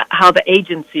 like how the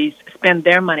agencies spend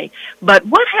their money. But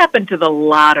what happened to the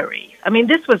lottery? I mean,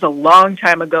 this was a long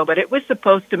time ago, but it was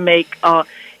supposed to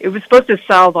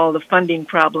solve all the funding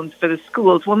problems for the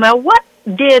schools. Well, now what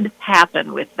did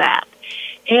happen with that?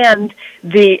 And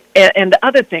the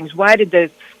other things, why did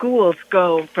the schools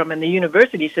go from, in the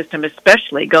university system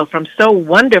especially, go from so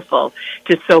wonderful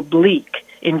to so bleak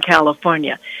in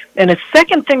California? And a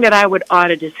second thing that I would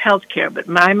audit is healthcare, but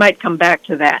I might come back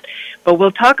to that. But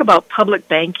we'll talk about public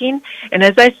banking. And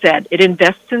as I said, it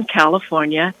invests in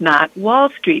California, not Wall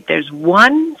Street. There's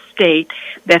one state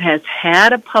that has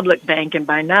had a public bank, and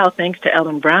by now, thanks to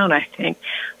Ellen Brown, I think,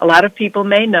 a lot of people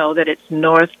may know that it's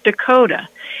North Dakota.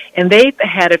 And they've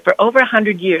had it for over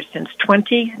 100 years, since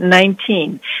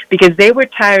 2019, because they were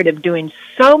tired of doing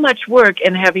so much work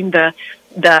and having the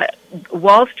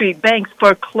Wall Street banks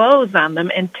foreclose on them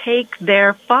and take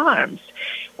their farms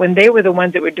when they were the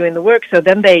ones that were doing the work. So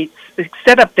then they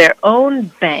set up their own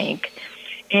bank,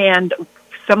 and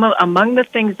among the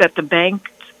things that the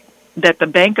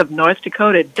Bank of North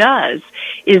Dakota does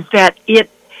is that it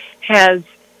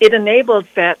enables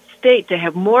that state to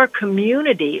have more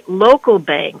community local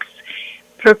banks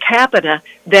per capita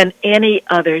than any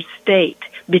other state,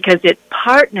 because it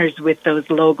partners with those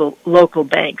local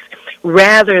banks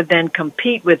rather than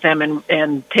compete with them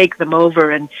and take them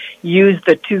over and use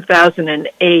the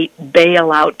 2008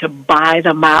 bailout to buy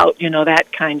them out,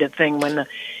 that kind of thing,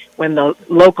 when the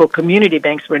local community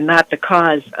banks were not the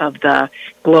cause of the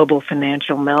global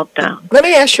financial meltdown. Let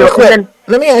me ask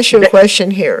you a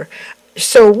question here.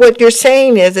 So what you're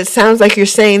saying is, it sounds like you're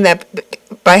saying that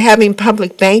by having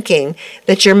public banking,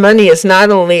 that your money is not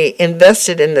only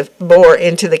invested more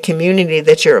into the community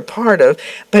that you're a part of,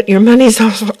 but your money's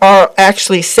also are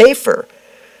actually safer.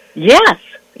 Yes.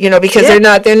 Because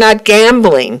they're not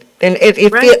gambling. And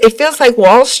it feels like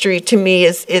Wall Street to me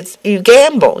is you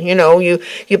gamble.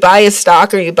 You buy a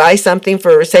stock or you buy something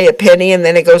for, say, a penny, and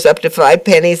then it goes up to 5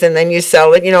 pennies, and then you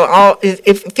sell it.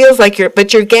 It feels like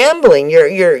you're gambling.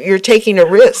 You're taking a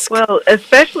risk. Well,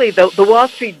 especially the Wall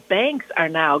Street banks are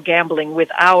now gambling with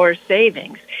our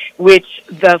savings, which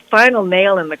the final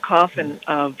nail in the coffin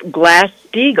of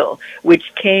Glass-Steagall,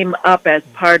 which came up as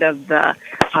part of the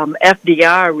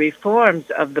FDR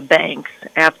reforms of the banks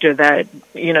after the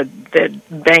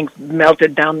banks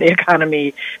melted down the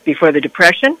economy before the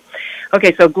Depression.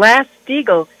 Okay, so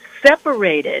Glass-Steagall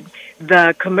separated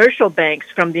the commercial banks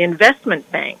from the investment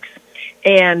banks.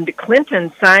 And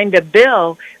Clinton signed a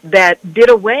bill that did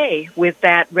away with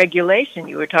that regulation.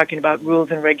 You were talking about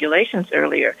rules and regulations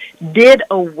earlier. Did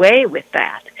away with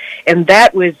that. And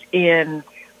that was in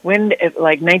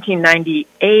like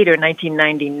 1998 or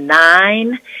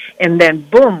 1999, and then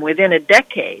boom, within a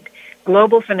decade,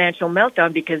 global financial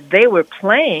meltdown, because they were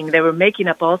making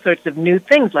up all sorts of new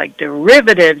things like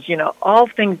derivatives, all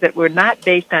things that were not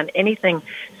based on anything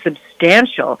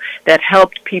substantial that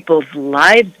helped people's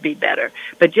lives be better,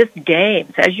 but just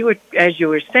games, as you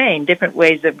were saying, different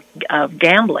ways of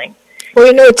gambling.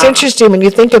 Well, it's interesting when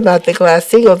you think about the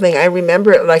Glass-Steagall thing. I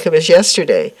remember it like it was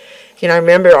yesterday. I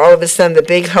remember all of a sudden the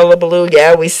big hullabaloo.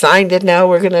 Yeah, we signed it. Now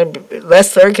we're going to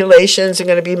less regulations are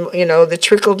going to be, the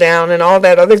trickle down and all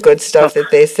that other good stuff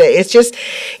that they say. It's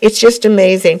just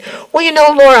amazing.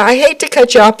 Well, Laura, I hate to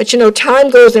cut you off, but time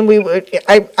goes, and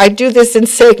I do this in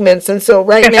segments, and so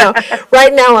right now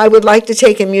I would like to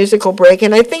take a musical break,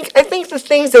 and I think the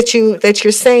things that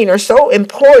you're saying are so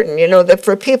important. That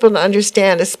for people to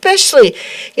understand, especially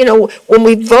when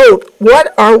we vote,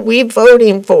 what are we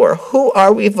voting for? Who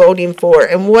are we voting for,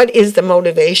 and what is the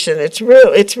motivation? It's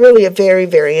really a very,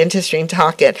 very interesting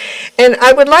topic. And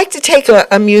I would like to take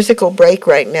a musical break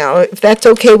right now, if that's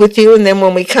okay with you, and then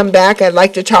when we come back, I'd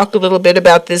like to talk a little bit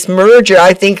about this merger,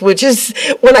 I think, which is,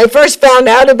 when I first found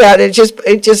out about it,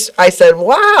 I said,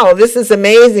 wow, this is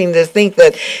amazing to think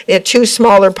that two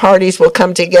smaller parties will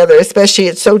come together, especially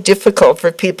it's so difficult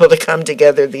for people to come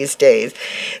together these days.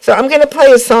 So I'm going to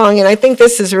play a song, and I think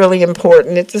this is really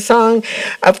important. It's a song,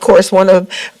 of course, one of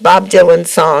Bob Bob Dylan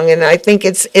song, and I think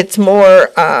it's more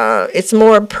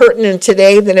pertinent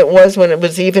today than it was when it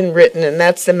was even written, and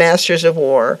that's "The Masters of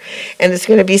War," and it's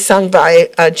going to be sung by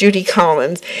Judy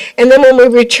Collins. And then when we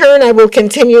return, I will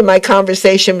continue my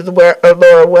conversation with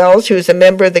Laura Wells, who is a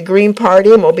member of the Green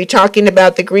Party, and we'll be talking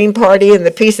about the Green Party and the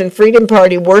Peace and Freedom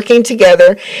Party working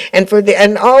together, and a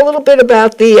little bit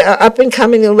about the up and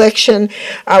coming election,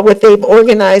 what they've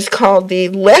organized called the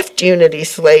Left Unity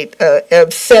Slate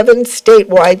of 7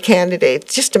 statewide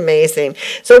candidates. Just amazing.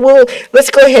 So let's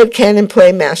go ahead, Ken, and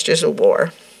play Masters of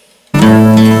War.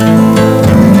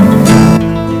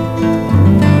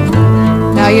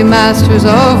 Now you masters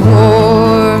of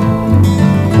war,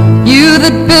 you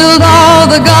that build all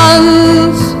the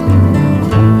guns,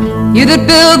 you that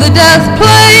build the death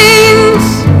planes,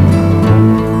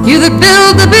 you that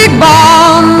build the big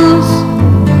bombs,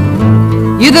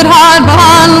 you that hide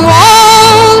behind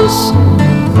walls,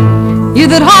 you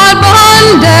that hide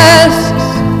behind desks.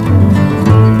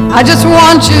 I just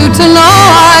want you to know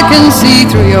I can see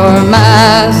through your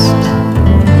mask.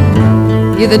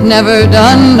 You that never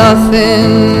done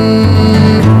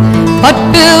nothing but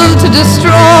build to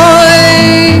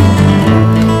destroy.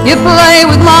 You play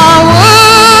with my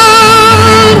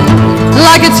world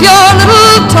like it's your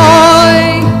little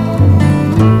toy.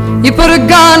 You put a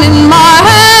gun in my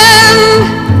hand,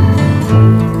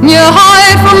 you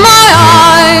hide from my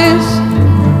eyes,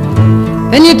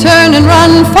 then you turn and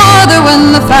run farther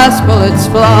when the fast bullets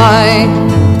fly.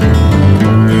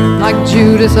 Like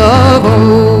Judas of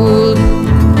old,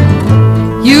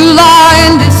 you lie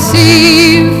and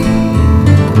deceive.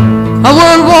 A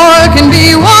world war can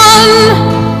be won.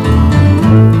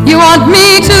 You want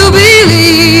me to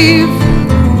believe,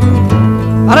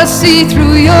 but I see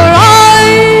through your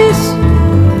eyes,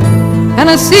 and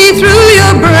I see through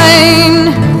your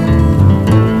brain,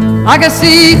 like I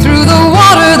see through the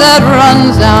water that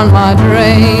runs down my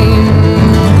drain.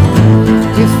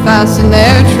 You fasten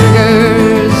their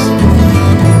triggers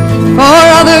for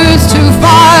others to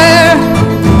fire,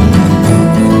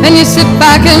 and you sit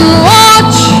back and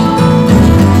watch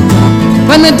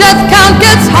when the death count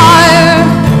gets higher.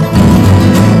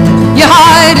 You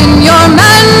hide in your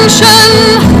mansion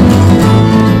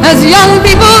as young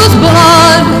people's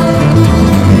blood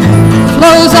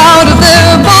flows out of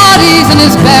their bodies and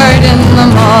is buried in the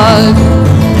mud.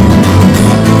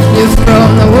 You've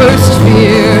thrown the worst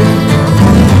fear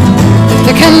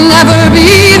that can never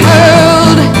be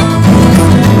hurled,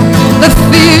 the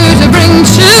fear to bring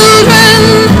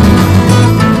children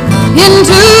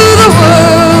into the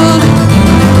world,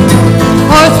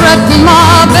 or threaten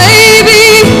my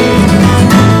baby,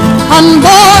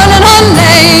 unborn and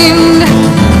unnamed.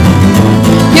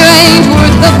 You ain't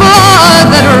worth the blood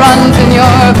that runs in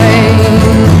your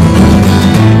veins.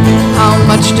 How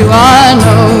much do I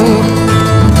know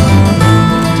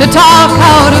to talk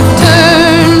out of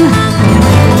turn?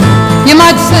 You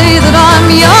might say that I'm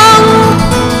young,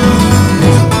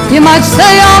 you might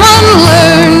say I'm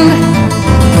unlearned.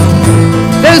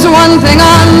 There's one thing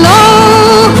I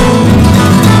know,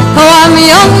 oh, I'm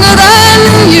younger than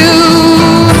you.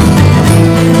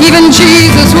 Even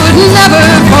Jesus would never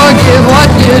forgive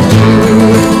what you do.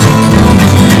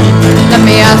 Let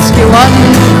me ask you one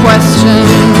question.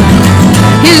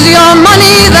 Is your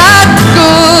money that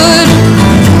good?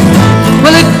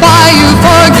 Will it buy you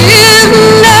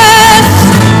forgiveness?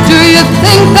 Do you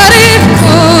think that it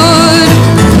could?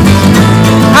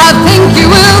 I think you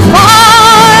will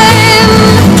find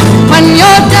when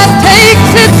your death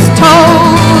takes its toll,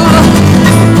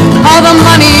 all the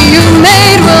money you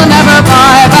made will never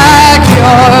buy back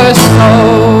your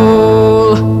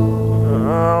soul.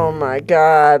 Oh my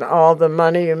God, all the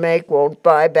money you make won't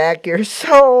buy back your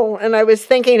soul. And I was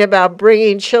thinking about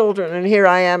bringing children, and here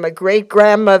I am, a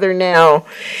great-grandmother now.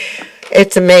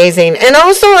 It's amazing. And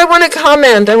also, I want to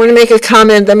make a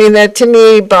comment. I mean, that to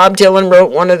me, Bob Dylan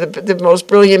wrote one of the most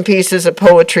brilliant pieces of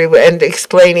poetry, and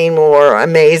Explaining More,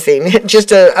 amazing.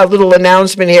 Just a little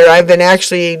announcement here. I've been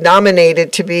actually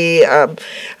nominated to be,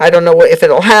 I don't know if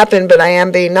it'll happen, but I am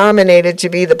being nominated to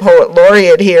be the poet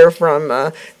laureate here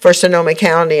for Sonoma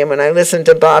County. And when I listen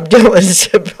to Bob Dylan's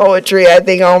poetry, I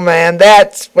think, oh man,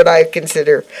 that's what I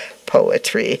consider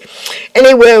poetry.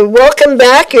 Anyway, welcome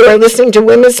back. You are listening to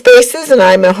Women's Spaces, and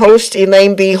I'm a host,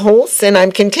 Elaine B. Holtz, and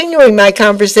I'm continuing my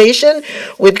conversation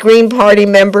with Green Party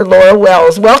member Laura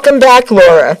Wells. Welcome back,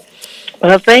 Laura.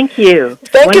 Well, thank you.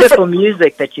 Wonderful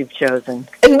music that you've chosen.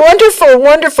 And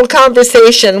wonderful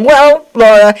conversation. Well,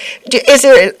 Laura, is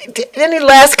there any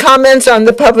last comments on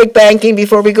the public banking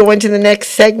before we go into the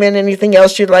next segment? Anything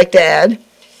else you'd like to add?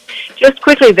 Just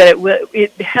quickly that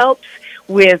it helps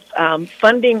with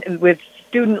funding, with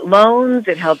student loans.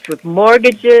 It helps with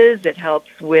mortgages. It helps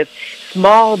with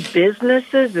small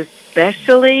businesses,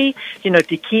 especially,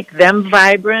 to keep them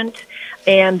vibrant.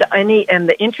 And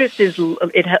the interest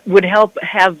would help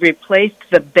have replaced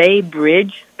the Bay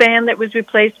Bridge span that was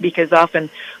replaced, because often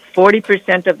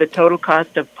 40% of the total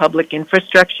cost of public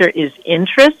infrastructure is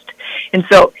interest.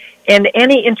 And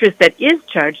any interest that is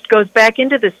charged goes back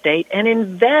into the state and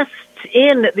invests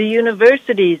in the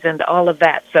universities and all of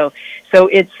that. So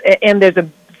there's a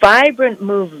vibrant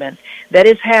movement that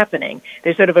is happening.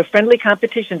 There's sort of a friendly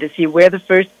competition to see where the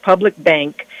first public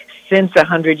bank since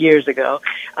 100 years ago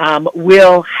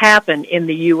will happen in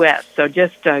the U.S. So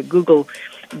just Google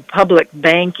public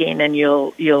banking, and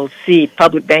you'll see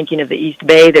public banking of the East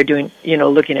Bay. They're doing,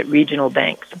 looking at regional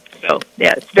banks. So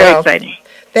yeah, it's very exciting.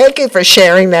 Thank you for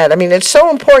sharing that. I mean, it's so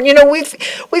important.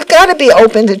 We've got to be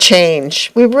open to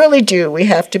change. We really do. We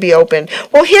have to be open.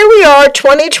 Well, here we are,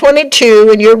 2022,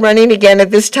 and you're running again at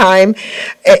this time.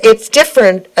 It's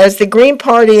different, as the Green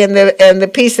Party and the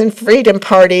Peace and Freedom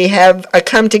Party have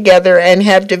come together and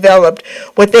have developed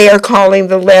what they are calling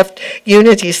the Left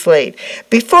Unity Slate.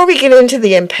 Before we get into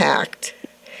the impact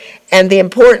and the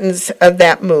importance of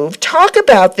that move, talk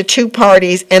about the two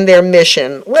parties and their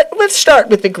mission. Let's start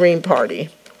with the Green Party.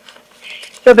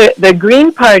 So the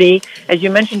Green Party, as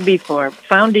you mentioned before,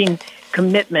 founding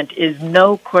commitment is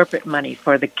no corporate money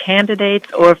for the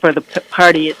candidates or for the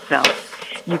party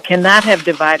itself. You cannot have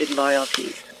divided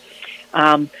loyalties.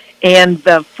 And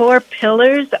the four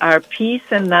pillars are peace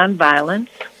and nonviolence,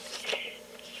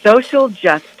 social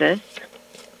justice,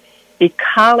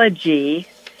 ecology,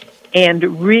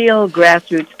 and real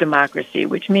grassroots democracy,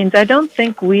 which means I don't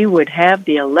think we would have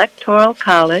the Electoral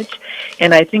College,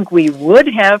 and I think we would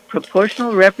have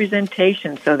proportional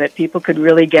representation so that people could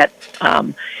really get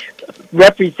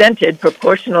represented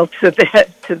proportional to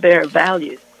their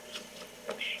values.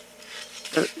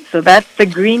 So that's the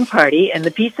Green Party, and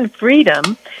the Peace and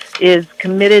Freedom is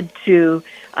committed to,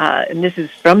 and this is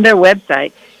from their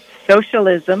website,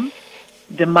 socialism,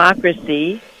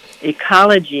 democracy,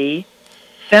 ecology,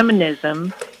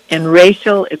 feminism, and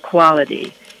racial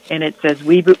equality. And it says,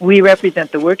 we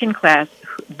represent the working class,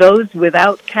 those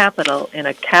without capital in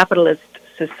a capitalist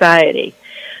society.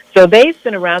 So they've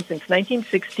been around since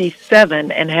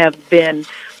 1967 and have been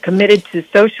committed to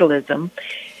socialism.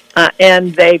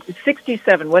 And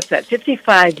 67, what's that,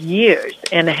 55 years,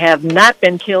 and have not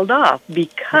been killed off,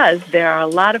 because there are a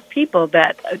lot of people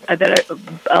that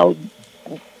are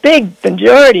big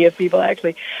majority of people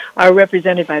actually are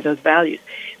represented by those values.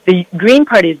 The Green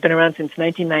Party has been around since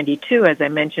 1992, as I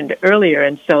mentioned earlier,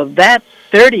 and so that's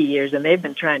 30 years, and they've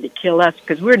been trying to kill us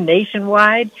because we're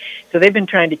nationwide, so they've been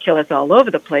trying to kill us all over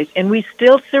the place, and we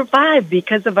still survive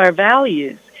because of our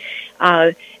values.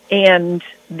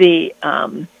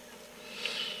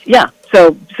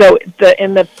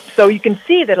 So you can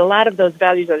see that a lot of those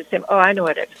values are the same. Oh, I know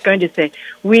what I was going to say.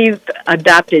 We've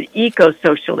adopted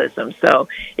eco-socialism, so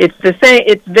it's the same.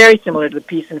 It's very similar to the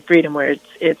Peace and Freedom, where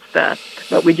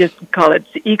but we just call it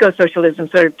eco-socialism,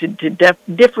 sort of to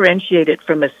differentiate it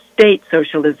from a state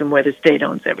socialism where the state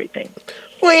owns everything.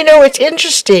 Well, it's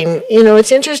interesting.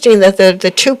 It's interesting that the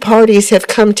two parties have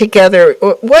come together.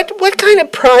 What kind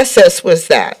of process was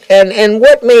that, and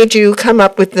what made you come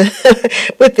up with the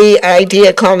with the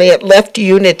idea calling it Left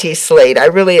Unity Slate? I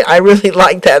really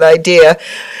like that idea.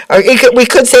 Or we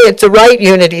could say it's the Right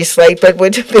Unity Slate, but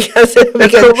because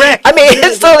correct. I mean,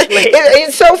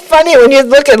 it's so funny when you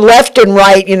look at left and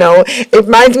right. It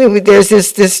reminds me. There's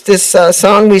this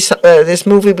song this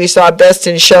movie we saw, Best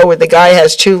in Show, where the guy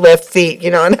has two left feet.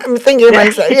 And I'm thinking to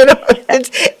myself,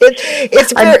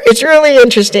 it's really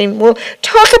interesting. Well,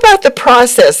 talk about the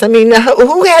process. I mean,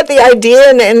 who had the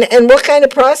idea, and what kind of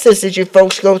process did you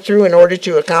folks go through in order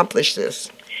to accomplish this?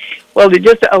 Well,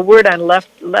 just a word on left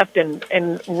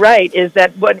and right is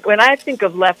that when I think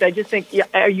of left, I just think,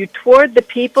 are you toward the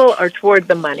people or toward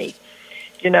the money?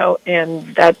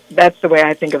 And that's the way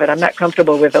I think of it. I'm not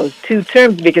comfortable with those two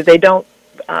terms because they don't.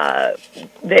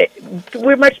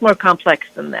 We're much more complex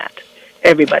than that.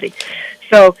 Everybody.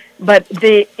 So, but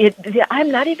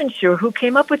I'm not even sure who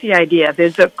came up with the idea.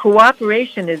 There's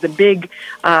cooperation is a big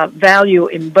value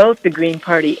in both the Green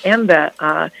Party and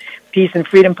the Peace and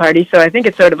Freedom Party. So I think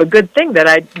it's sort of a good thing that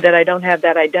I don't have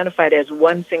that identified as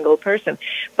one single person.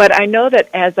 But I know that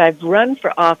as I've run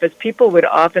for office, people would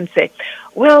often say,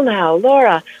 well, now,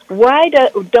 Laura, why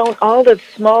don't all the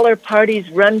smaller parties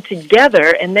run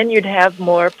together and then you'd have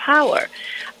more power?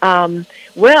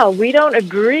 Well, we don't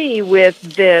agree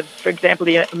with for example,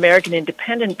 the American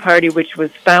Independent Party, which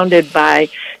was founded by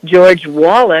George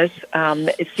Wallace,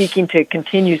 seeking to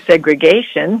continue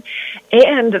segregation,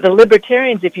 and the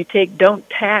Libertarians. If you don't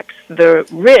tax the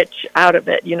rich out of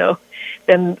it,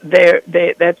 then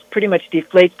that's pretty much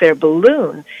deflates their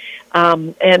balloon.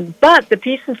 But the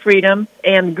Peace and Freedom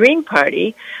and Green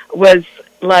Party was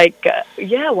like,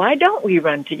 why don't we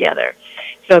run together?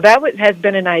 So that has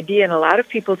been an idea in a lot of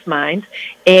people's minds,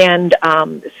 and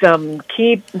some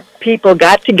key people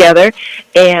got together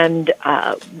and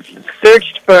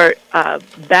searched for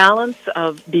balance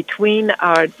between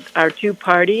our two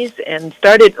parties, and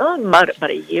started about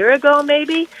a year ago,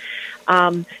 maybe.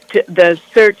 To the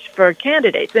search for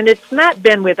candidates. And it's not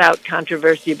been without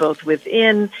controversy, both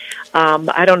within,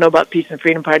 I don't know about Peace and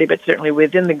Freedom Party, but certainly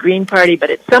within the Green Party. But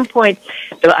at some point,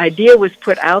 the idea was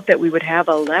put out that we would have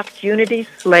a left unity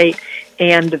slate,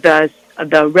 and the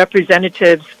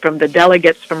representatives from the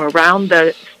delegates from around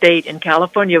the state in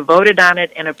California voted on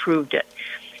it and approved it.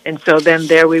 And so then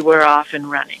there we were off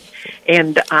and running.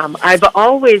 And I've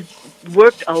always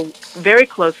worked very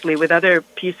closely with other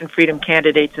Peace and Freedom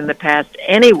candidates in the past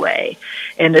anyway,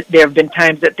 and there have been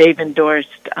times that they've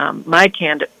endorsed my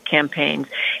campaigns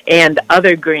and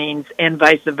other Greens, and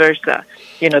vice versa,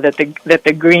 that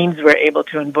the Greens were able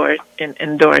to endorse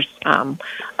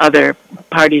other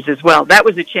parties as well. That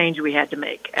was a change we had to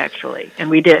make, actually,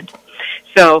 and we did.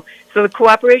 So the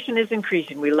cooperation is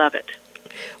increasing. We love it.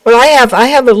 Well, I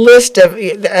have a list of,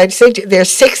 I'd say there's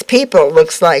 6 people,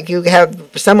 looks like. You have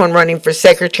someone running for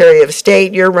Secretary of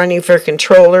State, you're running for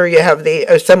Controller, you have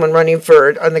someone running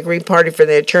on the Green Party for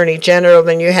the Attorney General,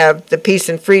 then you have the Peace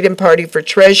and Freedom Party for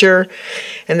Treasurer,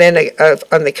 and then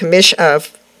on the Commission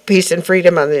of Peace and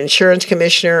Freedom on the Insurance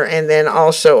Commissioner, and then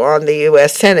also on the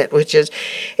U.S. Senate,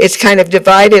 it's kind of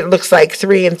divided. It looks like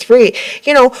 3 and 3.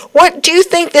 What do you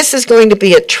think this is going to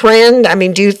be a trend? I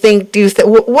mean,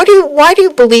 why do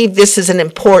you believe this is an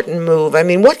important move? I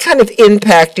mean, what kind of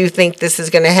impact do you think this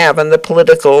is going to have on the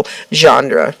political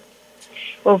genre?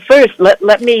 Well, first,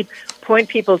 let me point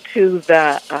people to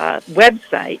the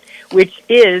website, which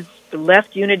is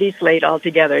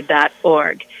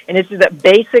leftunityslatealtogether.org. And this is a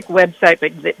basic website,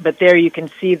 but there you can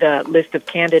see the list of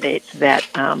candidates that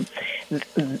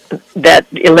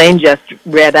Elaine just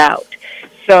read out.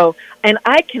 So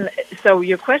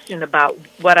your question about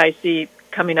what I see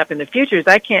coming up in the future is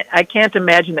I can't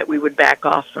imagine that we would back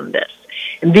off from this.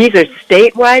 And these are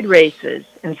statewide races,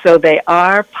 and so they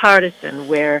are partisan,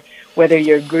 whether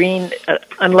you're green,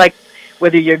 unlike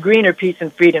whether you're green or Peace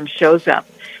and Freedom shows up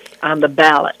on the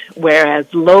ballot,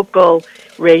 whereas local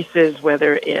races,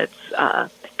 whether it's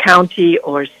county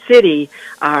or city,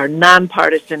 are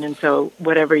nonpartisan, and so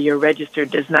whatever you're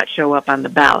registered does not show up on the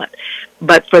ballot.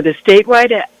 But for the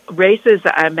statewide races,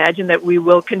 I imagine that we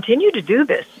will continue to do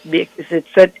this because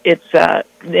it's a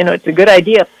good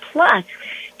idea. Plus,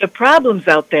 the problems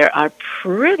out there are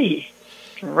pretty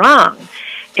strong,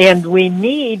 and we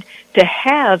need to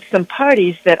have some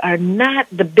parties that are not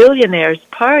the billionaires'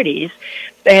 parties,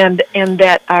 and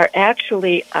that are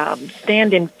actually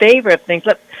stand in favor of things.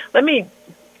 Let me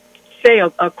say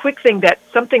a quick thing,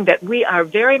 something that we are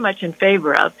very much in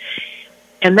favor of,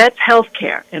 and that's health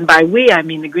care. And by we, I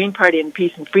mean the Green Party and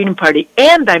Peace and Freedom Party,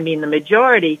 and I mean the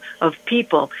majority of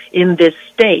people in this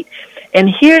state. And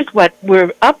here's what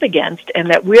we're up against,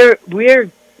 and that we're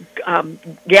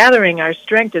gathering our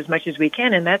strength as much as we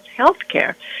can, and that's health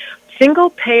care.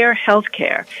 Single-payer health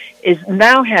care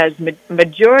now has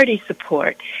majority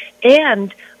support.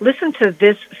 And listen to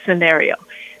this scenario.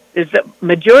 The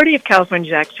majority of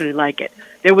Californians actually like it.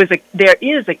 There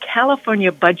is a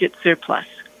California budget surplus.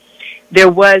 There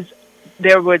was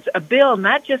a bill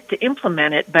not just to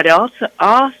implement it, but also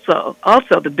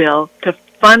the bill to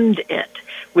fund it,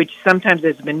 which sometimes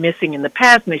has been missing in the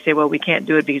past, and they say, well, we can't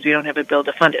do it because we don't have a bill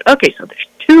to fund it. Okay, so there's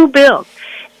 2 bills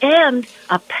and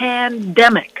a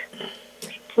pandemic,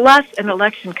 plus an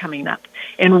election coming up.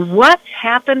 And what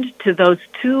happened to those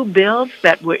 2 bills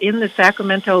that were in the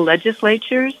Sacramento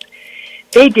legislatures?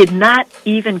 They did not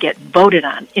even get voted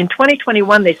on. In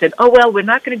 2021, they said, oh, well, we're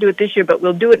not going to do it this year, but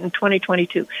we'll do it in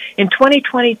 2022. In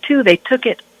 2022, they took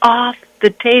it off the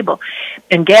table.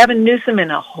 And Gavin Newsom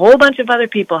and a whole bunch of other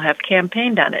people have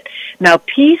campaigned on it. Now,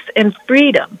 Peace and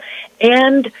Freedom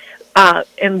and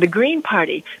the Green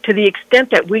Party, to the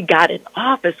extent that we got in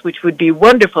office, which would be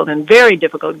wonderful and very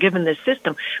difficult given this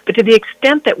system, but to the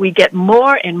extent that we get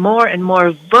more and more and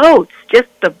more votes, just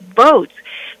the votes,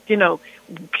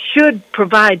 should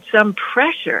provide some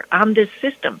pressure on this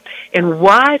system. And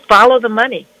why follow the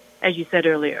money, as you said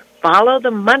earlier? Follow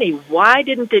the money. Why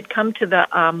didn't it come to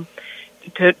the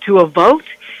to a vote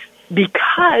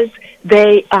because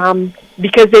they've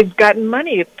gotten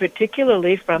money,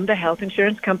 particularly from the health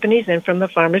insurance companies and from the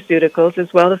pharmaceuticals,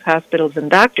 as well as hospitals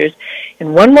and doctors.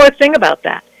 And one more thing about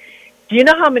that. Do you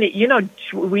know how many,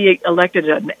 we elected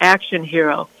an action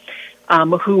hero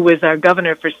who was our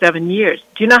governor for 7 years.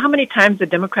 Do you know how many times the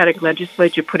Democratic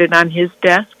legislature put it on his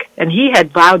desk? And he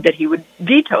had vowed that he would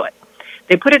veto it.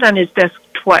 They put it on his desk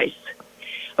twice.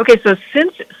 Okay, so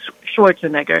since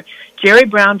Schwarzenegger, Jerry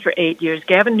Brown for 8 years,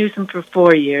 Gavin Newsom for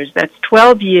 4 years, that's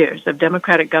 12 years of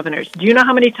Democratic governors. Do you know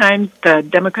how many times the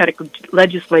Democratic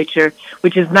legislature,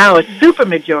 which is now a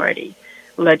supermajority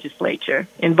legislature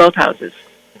in both houses,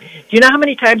 do you know how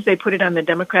many times they put it on the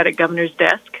Democratic governor's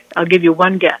desk? I'll give you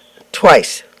one guess.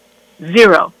 Twice.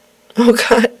 0. Oh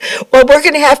God! Well, we're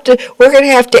going to have to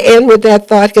end with that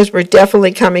thought because we're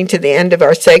definitely coming to the end of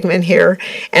our segment here,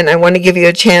 and I want to give you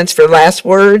a chance for last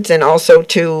words and also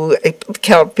to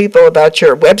tell people about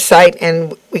your website.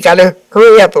 And we got to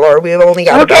hurry up, Laura. We've only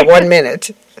got about 1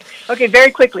 minute. Okay,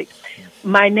 very quickly.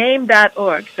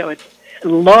 myname.org. So it's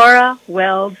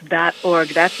laurawells.org.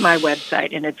 That's my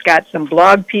website, and it's got some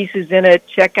blog pieces in it.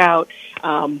 Check out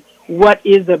what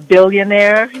is a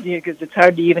billionaire, because it's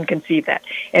hard to even conceive that.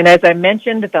 And as I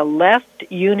mentioned, the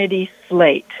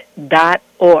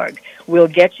leftunity.slate.org will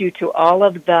get you to all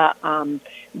of the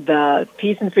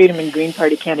Peace and Freedom and Green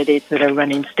Party candidates that are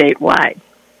running statewide.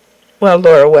 Well,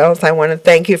 Laura Wells, I want to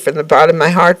thank you from the bottom of my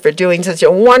heart for doing such a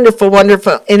wonderful,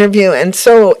 wonderful interview and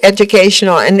so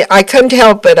educational. And I couldn't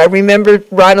help it. I remember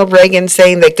Ronald Reagan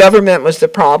saying that government was the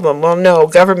problem. Well, no,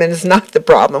 government is not the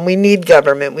problem. We need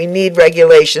government. We need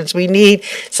regulations. We need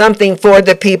something for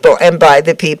the people and by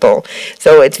the people.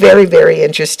 So it's very, very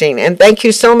interesting. And thank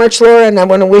you so much, Laura. And I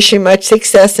want to wish you much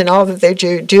success in all that they're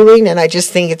doing. And I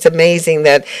just think it's amazing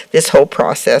that this whole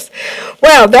process.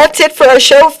 Well, that's it for our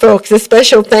show, folks. A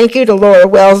special thank you to Laura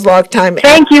Wells, longtime.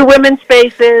 Thank you, Women's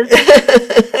Spaces.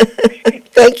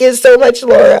 Thank you so much,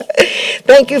 Laura.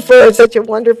 Thank you for such a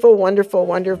wonderful, wonderful,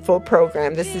 wonderful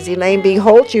program. This is Elaine B.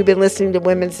 Holt. You've been listening to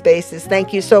Women's Spaces.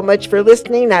 Thank you so much for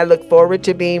listening. I look forward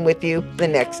to being with you the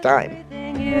next time.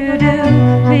 You do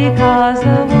because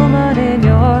the woman in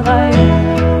your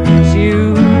life is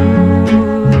you.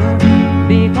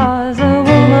 Because the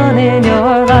woman in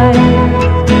your life,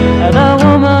 the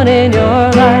woman in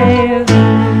your life,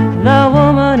 the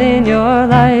woman in your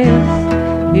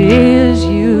life is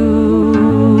you.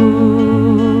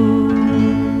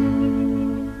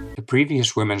 The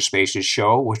previous Women's Spaces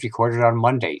show was recorded on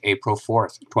Monday, April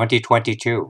 4th, 2022.